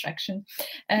different direction.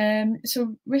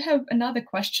 So we have another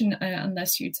question,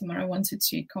 unless you, Tamara, wanted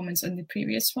to comment on the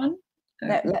previous one.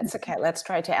 That's okay. Let's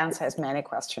try to answer as many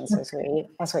questions as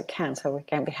we can, so we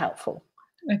can be helpful.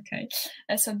 Okay.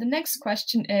 So the next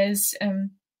question is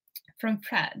from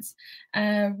Fred.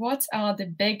 What are the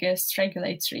biggest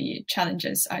regulatory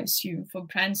challenges, I assume, for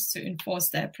brands to enforce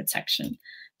their protection?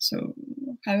 So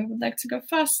I would like to go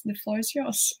first. The floor is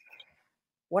yours.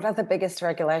 What are the biggest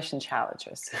regulation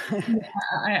challenges?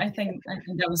 I think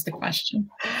that was the question.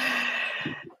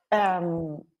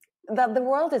 That the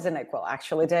world is unequal,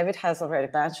 actually. David has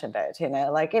already mentioned it.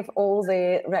 Like if all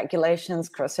the regulations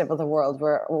across over the world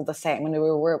were all the same, and we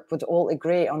would all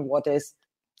agree on what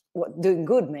doing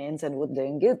good means and what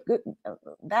doing good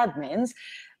bad means,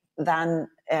 then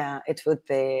it would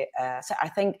be. So I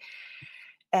think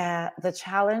the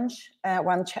challenge,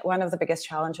 one of the biggest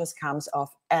challenges comes of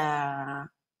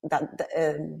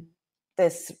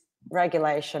this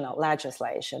regulation or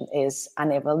legislation is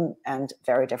uneven and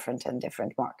very different in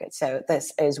different markets. So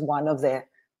this is one of the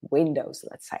windows,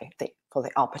 let's say, for the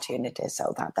opportunities,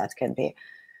 so that can be,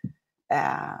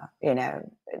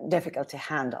 difficult to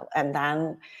handle. And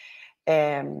then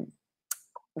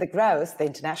the growth, the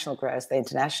international growth, the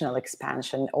international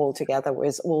expansion, all together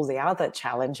with all the other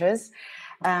challenges,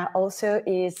 also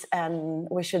is,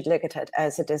 we should look at it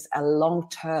as it is a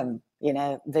long-term,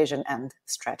 vision and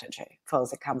strategy for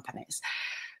the companies.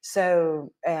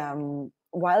 So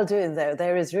while doing that,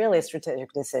 there is really a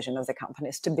strategic decision of the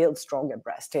companies to build stronger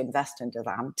brands, to invest into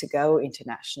them, to go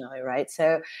internationally, right?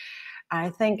 So I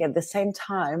think at the same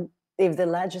time, if the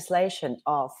legislation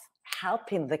of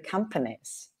helping the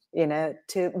companies,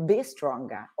 to be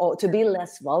stronger or to be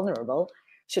less vulnerable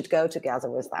should go together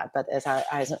with that. But as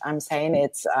I'm saying,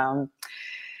 it's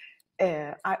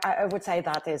I would say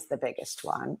that is the biggest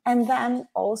one. And then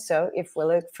also, if we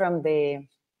look from the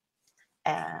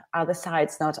other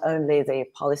sides, not only the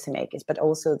policymakers, but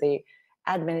also the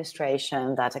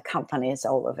administration that accompanies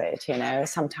all of it,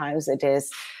 sometimes it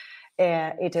is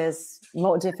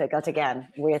more difficult. Again,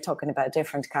 we are talking about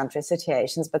different country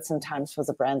situations, but sometimes for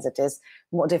the brands, it is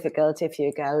more difficult if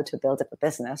you go to build up a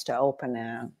business, to open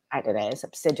a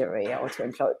subsidiary, or to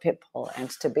employ people and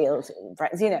to build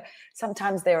brands.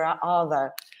 Sometimes there are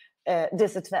other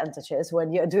disadvantages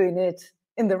when you're doing it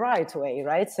in the right way,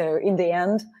 right? So in the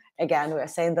end, again, we're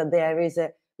saying that there is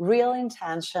a real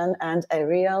intention and a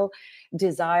real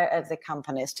desire of the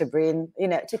companies to bring,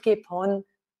 to keep on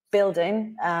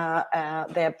building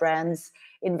their brands,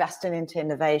 investing into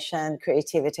innovation,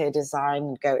 creativity,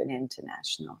 design, going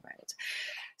international, right?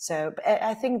 So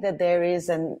I think that there is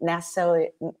the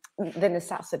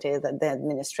necessity that the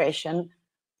administration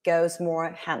goes more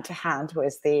hand to hand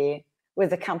with the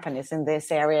companies in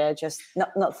this area, just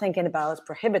not thinking about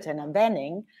prohibiting and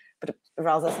banning, but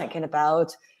rather thinking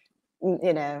about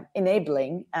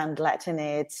enabling and letting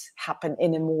it happen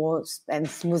in a more and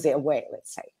smoother way,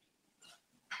 let's say.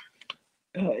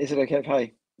 Is it okay if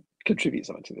I contribute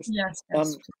something to this? Yes.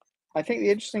 I think the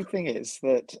interesting thing is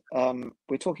that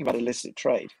we're talking about illicit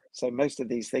trade. So most of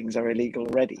these things are illegal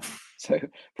already. So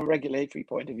from a regulatory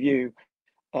point of view,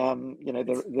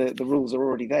 the rules are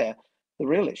already there. The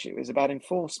real issue is about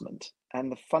enforcement and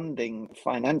the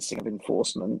financing of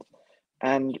enforcement,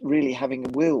 and really having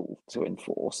a will to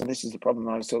enforce. And this is the problem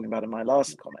I was talking about in my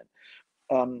last comment.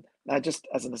 Now, just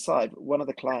as an aside, one of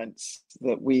the clients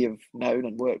that we have known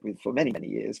and worked with for many, many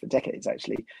years, for decades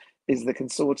actually, is the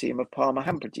consortium of Parma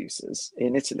ham producers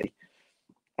in Italy.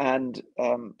 And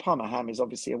Parma ham is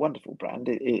obviously a wonderful brand.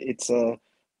 It's a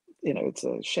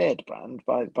shared brand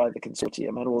by the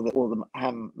consortium and all the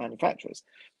ham manufacturers.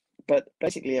 But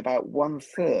basically, about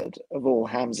 1/3 of all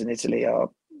hams in Italy are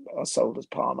sold as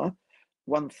Parma.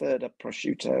 1/3 are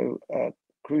prosciutto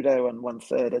crudo, and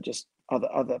 1/3 are just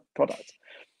other products.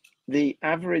 The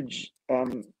average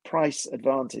price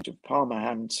advantage of Parma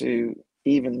ham to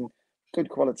even good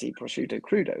quality prosciutto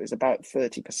crudo is about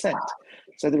 30%.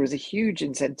 So there is a huge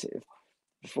incentive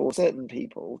for certain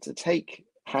people to take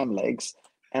ham legs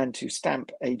and to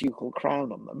stamp a ducal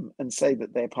crown on them and say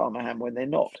that they're Parma ham when they're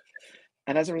not.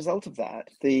 And as a result of that,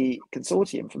 the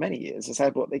consortium for many years has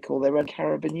had what they call their own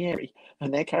carabinieri,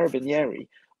 and their carabinieri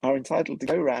are entitled to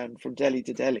go around from deli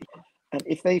to deli And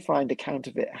if they find a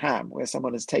counterfeit ham where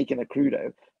someone has taken a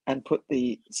crudo and put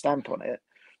the stamp on it,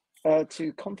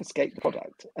 to confiscate the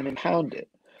product and impound it.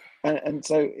 And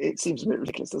so it seems a bit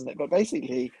ridiculous, doesn't it? But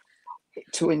basically,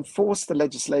 to enforce the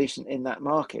legislation in that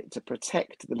market to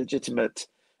protect the legitimate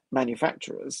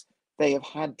manufacturers, they have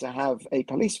had to have a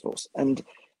police force. And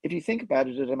if you think about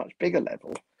it at a much bigger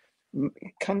level,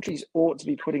 countries ought to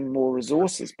be putting more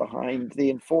resources behind the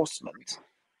enforcement,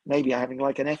 maybe having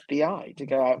like an FBI to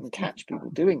go out and catch people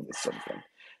doing this sort of thing.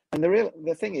 And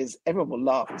the thing is, everyone will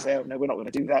laugh and say, oh, no, we're not going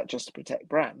to do that just to protect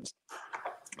brands.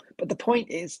 But the point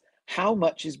is, how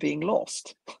much is being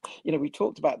lost? We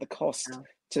talked about the cost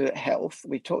to health.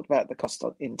 We've talked about the cost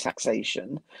in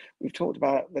taxation. We've talked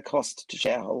about the cost to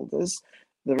shareholders,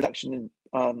 the reduction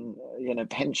in,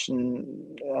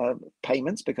 pension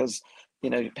payments, because,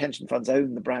 pension funds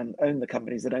own the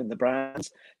companies that own the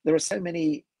brands. There are so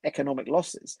many economic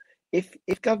losses.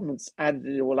 If governments added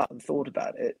it all up and thought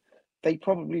about it, they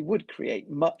probably would create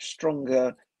much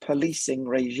stronger policing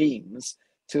regimes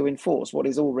to enforce what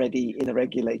is already in a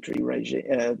regulatory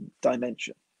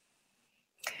dimension.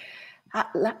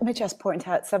 Let me just point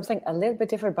out something a little bit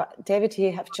different, but David,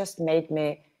 you have just made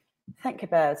me think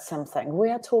about something.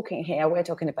 We're talking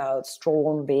about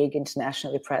strong, big,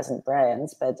 internationally present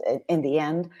brands, but in the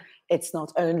end, it's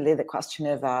not only the question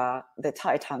of the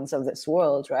titans of this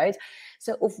world, right?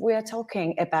 So if we're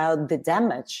talking about the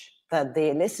damage that the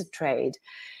illicit trade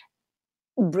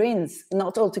brings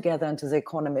not altogether into the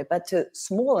economy, but to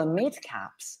small and mid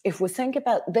caps, if we think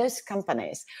about those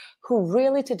companies who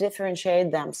really, to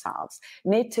differentiate themselves,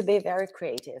 need to be very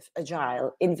creative,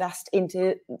 agile, invest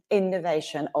into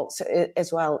innovation also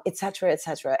as well, etc.,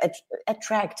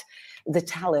 attract the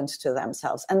talent to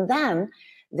themselves. And then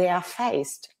they are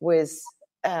faced with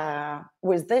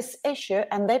this issue,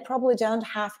 and they probably don't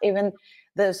have even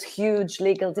those huge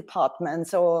legal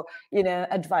departments or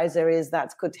advisories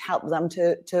that could help them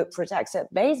to protect. So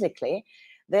basically,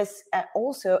 there's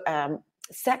also not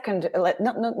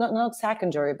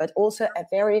secondary, but also a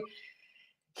very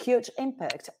huge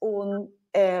impact on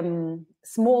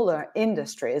smaller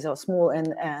industries or small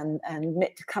and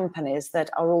mid companies that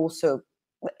are also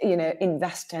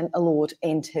investing a lot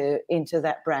into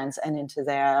their brands and into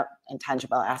their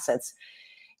intangible assets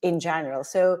in general.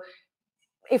 So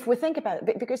if we think about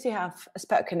it, because you have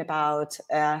spoken about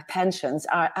pensions,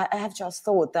 I have just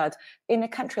thought that in a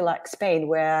country like Spain,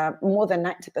 where more than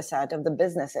 90% of the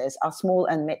businesses are small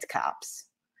and mid caps,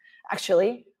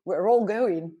 actually, we're all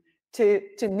going to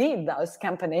need those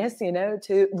companies,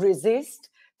 to resist,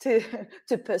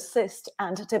 to persist,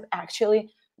 and to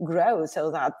actually grow,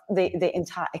 so that the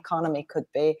entire economy could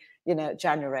be,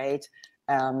 generate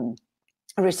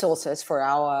resources for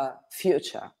our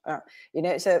future.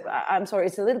 So I'm sorry,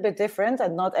 it's a little bit different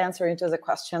and not answering to the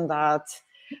question that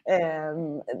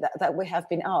we have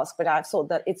been asked, but I've thought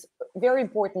that it's very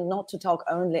important not to talk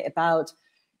only about,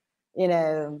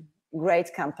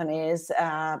 great companies,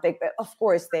 big, but of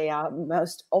course they are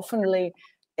most oftenly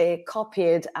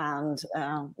copied and,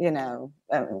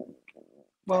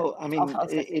 well, I mean,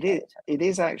 it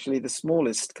is actually the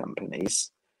smallest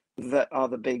companies that are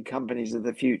the big companies of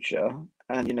the future.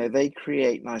 And, they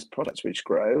create nice products which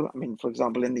grow. I mean, for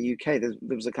example, in the UK,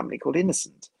 there was a company called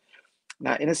Innocent.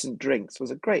 Now, Innocent Drinks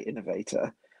was a great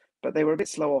innovator, but they were a bit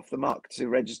slow off the mark to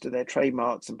register their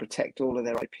trademarks and protect all of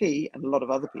their IP. And a lot of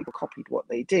other people copied what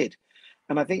they did.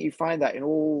 And I think you find that in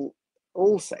all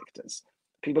sectors.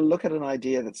 People look at an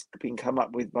idea that's been come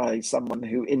up with by someone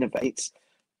who innovates,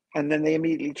 and then they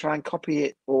immediately try and copy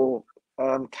it or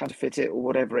counterfeit it or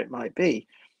whatever it might be.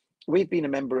 We've been a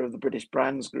member of the British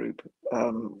Brands Group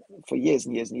for years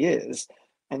and years and years,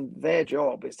 and their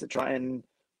job is to try and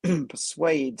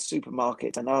persuade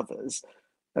supermarkets and others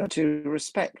to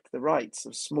respect the rights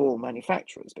of small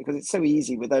manufacturers, because it's so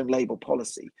easy with own label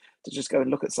policy to just go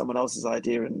and look at someone else's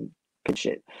idea and pitch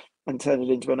it and turn it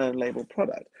into an own label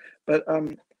product. But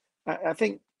I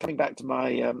think, coming back to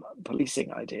my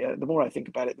policing idea, the more I think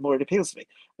about it, the more it appeals to me.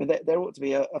 I mean, there ought to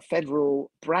be a federal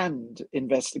brand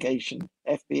investigation,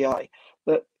 FBI,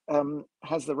 that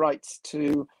has the rights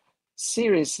to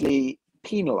seriously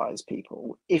penalize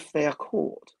people if they are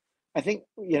caught. I think,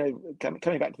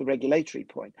 coming back to the regulatory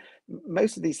point,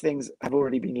 most of these things have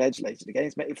already been legislated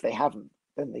against. If they haven't,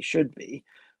 then they should be.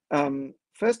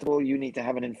 First of all, you need to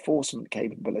have an enforcement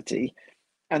capability,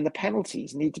 and the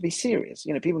penalties need to be serious.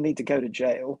 People need to go to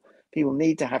jail. People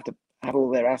need to have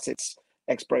all their assets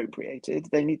expropriated.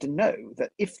 They need to know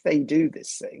that if they do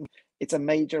this thing, it's a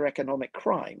major economic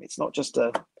crime. It's not just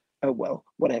oh well,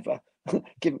 whatever.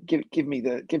 give me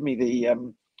the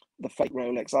fake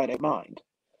Rolex. I don't mind.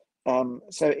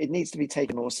 So it needs to be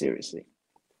taken more seriously.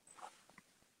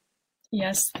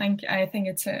 Yes, thank you. I think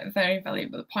it's a very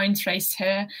valuable point raised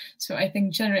here. So I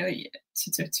think generally,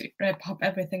 to wrap up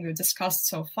everything we've discussed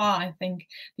so far, I think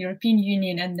the European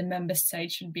Union and the member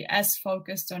states should be as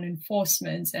focused on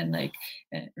enforcement and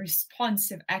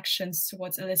responsive actions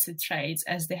towards illicit trades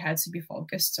as they had to be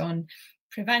focused on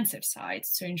preventive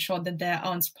sides to ensure that there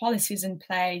aren't policies in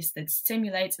place that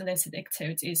stimulate illicit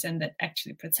activities and that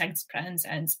actually protects brands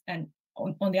and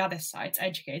on the other side,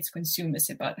 educates consumers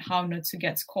about how not to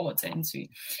get caught into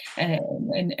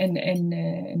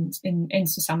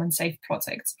some unsafe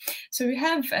products. So we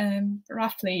have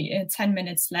roughly 10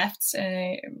 minutes left.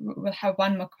 We'll have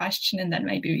one more question, and then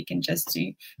maybe we can just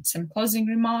do some closing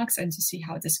remarks and to see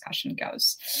how discussion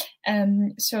goes.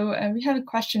 So we have a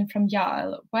question from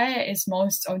Yael. Where is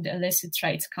most of the illicit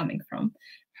trade coming from?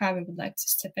 Whoever would like to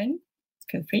step in,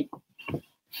 feel free.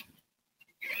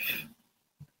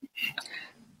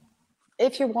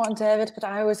 If you want, David, but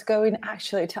I was going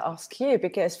actually to ask you,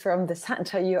 because from the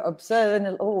center you observe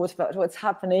a lot about what's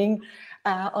happening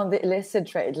on the illicit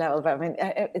trade level. But I mean,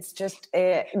 it's just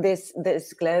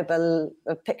this global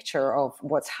picture of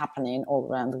what's happening all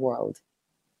around the world.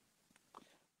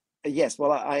 Yes,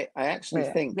 well, I actually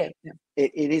think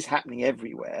it is happening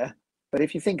everywhere. But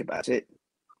if you think about it,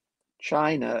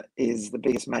 China is the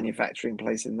biggest manufacturing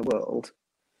place in the world.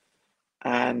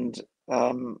 And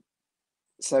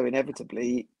so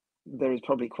inevitably, there is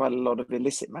probably quite a lot of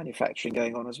illicit manufacturing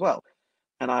going on as well.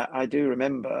 And I do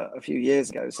remember a few years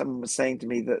ago, someone was saying to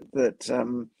me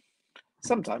that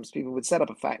sometimes people would set up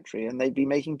a factory and they'd be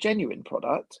making genuine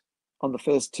product on the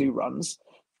first 2 runs,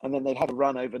 and then they'd have a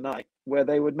run overnight where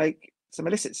they would make some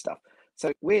illicit stuff.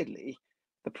 So weirdly,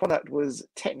 the product was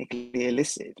technically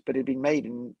illicit, but it had been made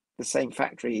in the same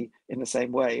factory in the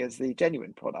same way as the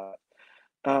genuine product.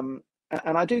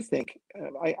 And I do think,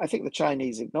 I think the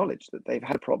Chinese acknowledge that they've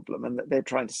had a problem and that they're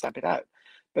trying to stamp it out.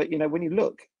 But, you know, when you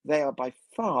look, they are by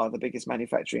far the biggest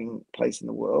manufacturing place in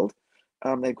the world.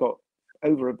 They've got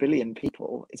over 1 billion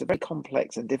people. It's a very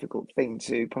complex and difficult thing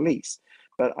to police.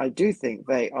 But I do think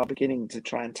they are beginning to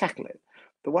try and tackle it.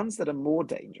 The ones that are more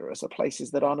dangerous are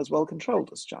places that aren't as well controlled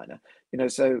as China. You know,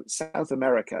 so South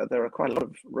America, there are quite a lot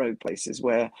of rogue places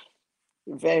where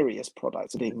various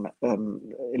products are being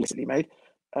illicitly made.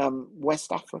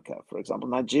 West Africa, for example,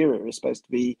 Nigeria is supposed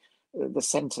to be the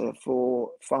center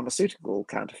for pharmaceutical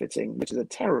counterfeiting, which is a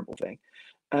terrible thing.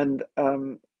 And,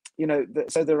 you know,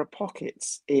 so there are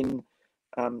pockets in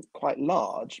quite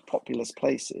large populous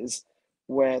places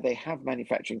where they have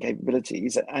manufacturing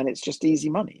capabilities and it's just easy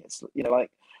money. It's, you know,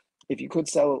 like if you could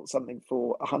sell something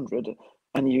for 100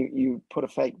 and you put a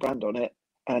fake brand on it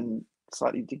and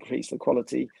slightly decrease the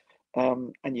quality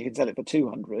and you can sell it for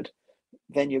 200,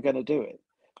 then you're going to do it.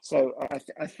 So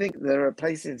I think there are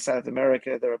places in South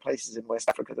America, there are places in West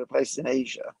Africa, there are places in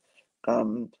Asia,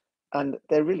 and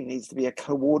there really needs to be a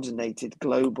coordinated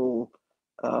global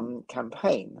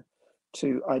campaign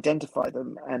to identify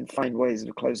them and find ways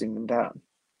of closing them down.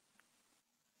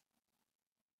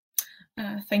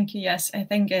 Thank you. Yes, I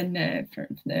think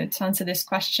to answer this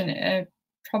question,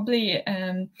 probably,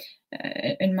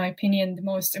 in my opinion, the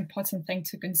most important thing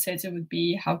to consider would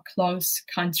be how close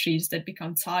countries that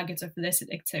become targets of illicit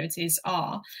activities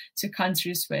are to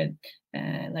countries with,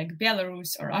 like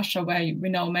Belarus or Russia, where we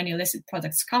know many illicit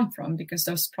products come from, because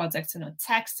those products are not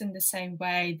taxed in the same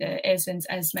way. There isn't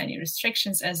as many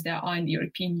restrictions as there are in the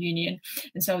European Union.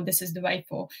 And so this is the way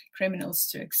for criminals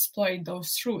to exploit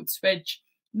those routes, which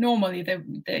normally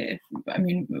we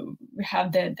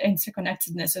have the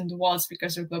interconnectedness in the world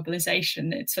because of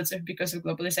globalization. It's sort of because of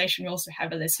globalization we also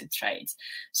have illicit trade,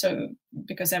 so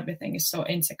because everything is so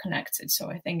interconnected. So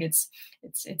I think it's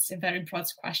a very broad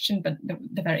question, but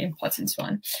the very important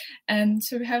one. And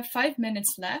so we have 5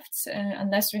 minutes left,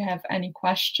 unless we have any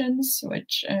questions,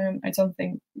 which I don't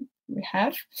think we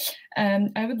have.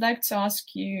 I would like to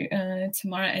ask you,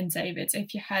 Tamara and David,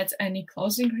 if you had any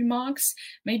closing remarks.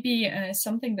 Maybe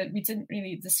something that we didn't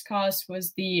really discuss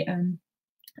was the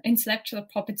intellectual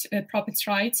property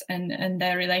rights and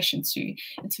their relation to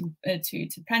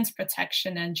brand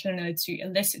protection and generally to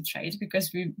illicit trade,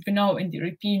 because we know in the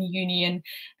European Union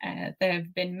there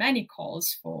have been many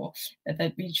calls for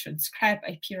that we should scrap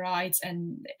IP rights,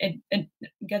 and it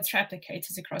gets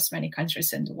replicated across many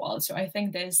countries in the world. So I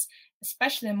think there's,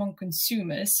 especially among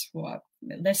consumers who are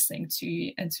listening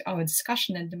to our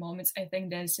discussion at the moment, I think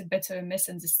there's a bit of a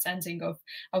misunderstanding of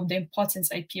the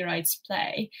importance IP rights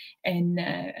play in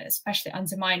especially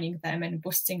undermining them and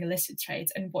boosting illicit trade,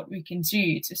 and what we can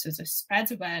do to sort of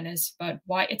spread awareness about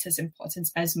why it is important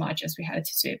as much as we had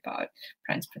to do about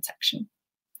brand protection.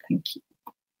 Thank you.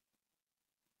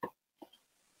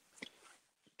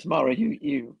 Tamara,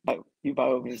 you by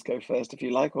all means go first if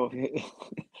you like, or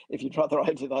if you'd rather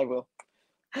I did, I will.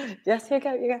 Yes, you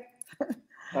go.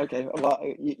 Okay, well,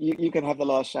 you can have the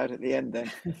last shout at the end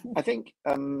then. I think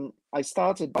I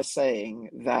started by saying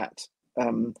that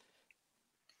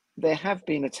there have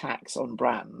been attacks on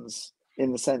brands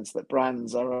in the sense that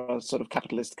brands are a sort of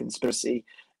capitalist conspiracy,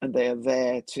 and they are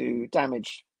there to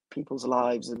damage people's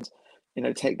lives and, you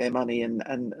know, take their money and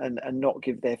not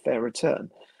give their fair return.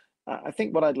 I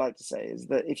think what I'd like to say is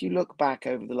that if you look back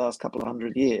over the last couple of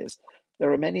 100 years,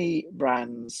 there are many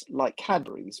brands like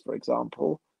Cadbury's, for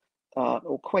example,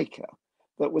 or Quaker,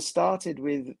 that were started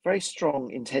with very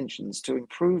strong intentions to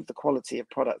improve the quality of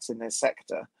products in their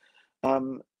sector,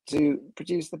 to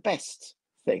produce the best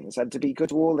things and to be good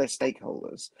to all their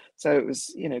stakeholders. So it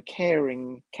was, you know,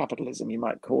 caring capitalism, you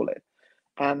might call it.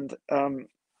 And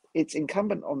it's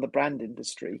incumbent on the brand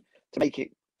industry to make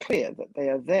it clear that they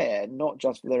are there not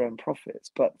just for their own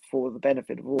profits, but for the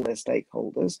benefit of all their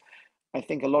stakeholders. I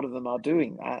think a lot of them are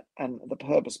doing that, and the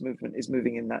purpose movement is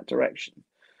moving in that direction.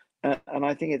 And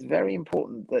I think it's very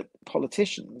important that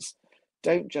politicians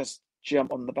don't just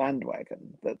jump on the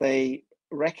bandwagon, that they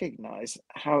recognize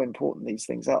how important these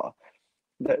things are.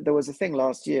 There was a thing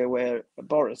last year where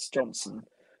Boris Johnson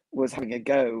was having a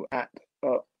go at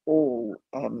all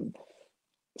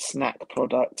snack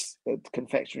products,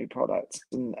 confectionery products,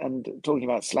 and talking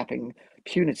about slapping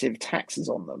punitive taxes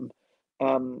on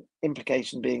them,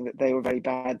 implication being that they were very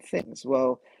bad things.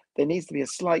 Well, there needs to be a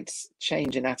slight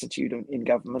change in attitude in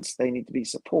governments. They need to be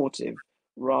supportive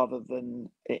rather than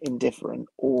indifferent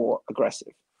or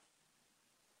aggressive.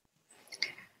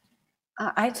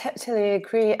 I totally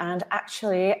agree. And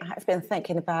actually, I've been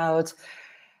thinking about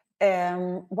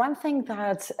one thing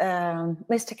that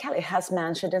Mr. Kelly has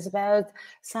mentioned is about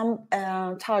some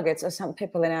targets or some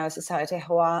people in our society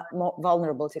who are more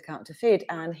vulnerable to counterfeit.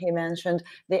 And he mentioned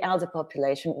the elder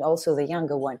population, also the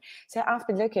younger one. So I've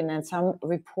been looking at some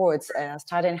reports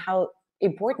studying how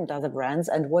important are the brands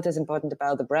and what is important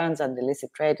about the brands and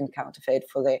illicit trade and counterfeit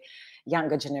for the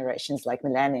younger generations like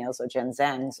millennials or Gen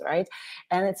Zs, right?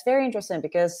 And it's very interesting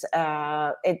because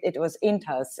it was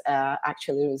Intas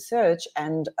actually research,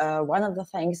 and one of the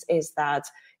things is that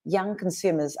young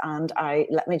consumers, and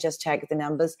let me just check the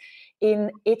numbers.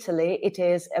 In Italy, it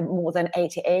is more than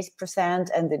 88%,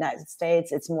 and the United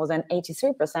States, it's more than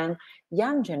 83%.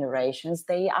 Young generations,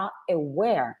 they are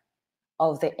aware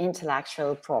of the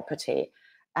intellectual property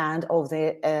and of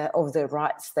the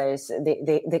rights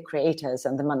the creators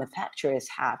and the manufacturers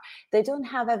have. They don't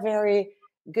have a very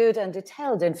good and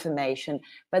detailed information,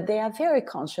 but they are very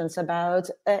conscious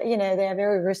about, they are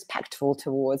very respectful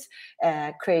towards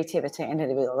creativity and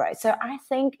individual rights. So I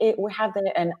think we have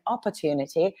an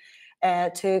opportunity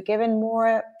to give in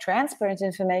more transparent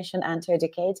information and to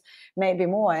educate maybe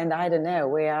more. And I don't know,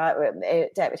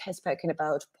 David has spoken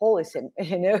about policy,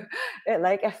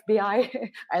 like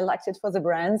FBI, I liked it for the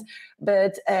brands,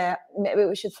 but maybe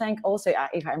we should think also,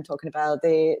 if I'm talking about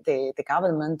the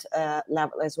government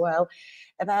level as well,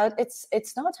 about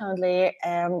it's not only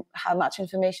how much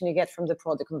information you get from the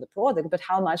product, but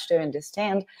how much do you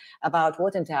understand about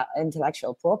what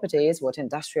intellectual property is, what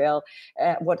industrial,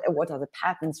 what are the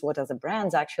patents, what are the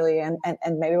brands actually, and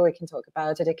maybe we can talk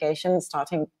about education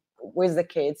starting with the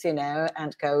kids,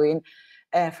 and going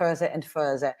further and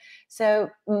further. So,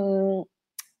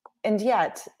 and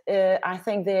yet, I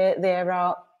think there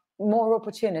are more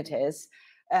opportunities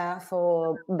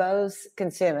for both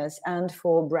consumers and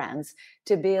for brands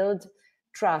to build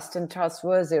trust and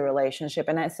trustworthy relationship.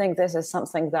 And I think this is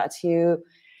something that you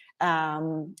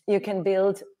can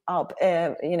build up,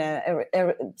 a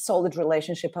solid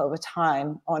relationship over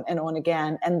time, on and on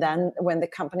again. And then when the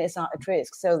companies are at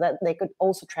risk, so that they could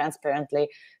also transparently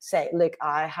say, look,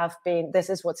 this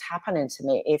is what's happening to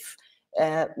me. If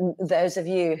those of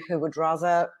you who would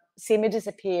rather see me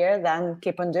disappear than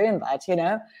keep on doing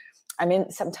that, I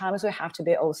mean, sometimes we have to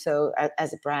be also,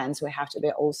 as brands, we have to be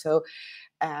also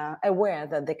aware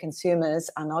that the consumers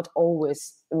are not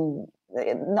always,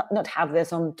 not have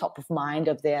this on top of mind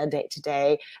of their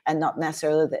day-to-day, and not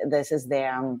necessarily this is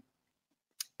their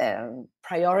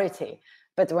priority.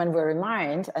 But when we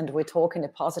remind and we talk in a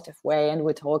positive way, and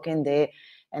we talk in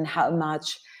how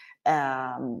much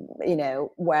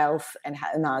wealth and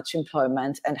how much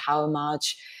employment and how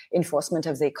much enforcement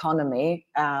of the economy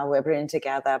we're bringing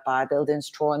together by building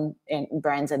strong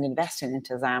brands and investing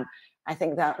into them, I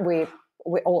think that we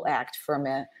all act from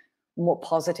a more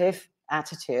positive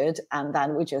attitude, and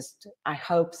then I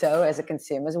hope so, as a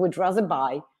consumers, would rather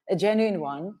buy a genuine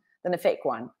one than a fake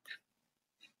one.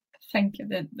 Thank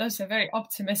you. Those are very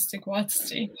optimistic words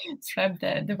to wrap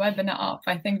the webinar up.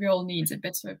 I think we all need a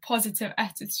bit of a positive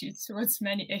attitude towards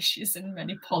many issues and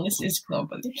many policies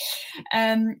globally.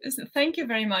 So thank you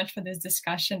very much for this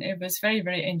discussion. It was very,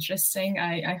 very interesting.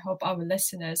 I hope our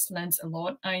listeners learned a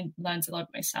lot. I learned a lot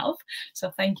myself.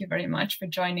 So thank you very much for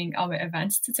joining our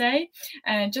event today.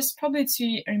 And just probably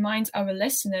to remind our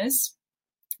listeners,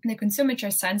 the Consumer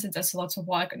Choice Centre does a lot of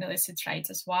work on illicit trade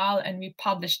as well, and we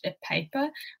published a paper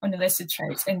on illicit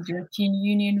trade in the European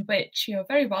Union, which you're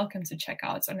very welcome to check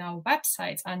out on our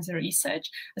website under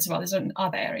research, as well as on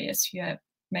other areas you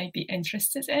may be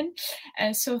interested in.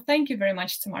 So thank you very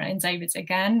much, Tamara and David,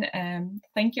 again.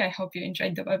 Thank you. I hope you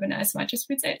enjoyed the webinar as much as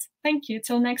we did. Thank you.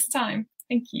 Till next time.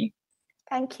 Thank you.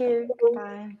 Thank you.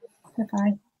 Goodbye.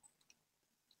 Bye-bye.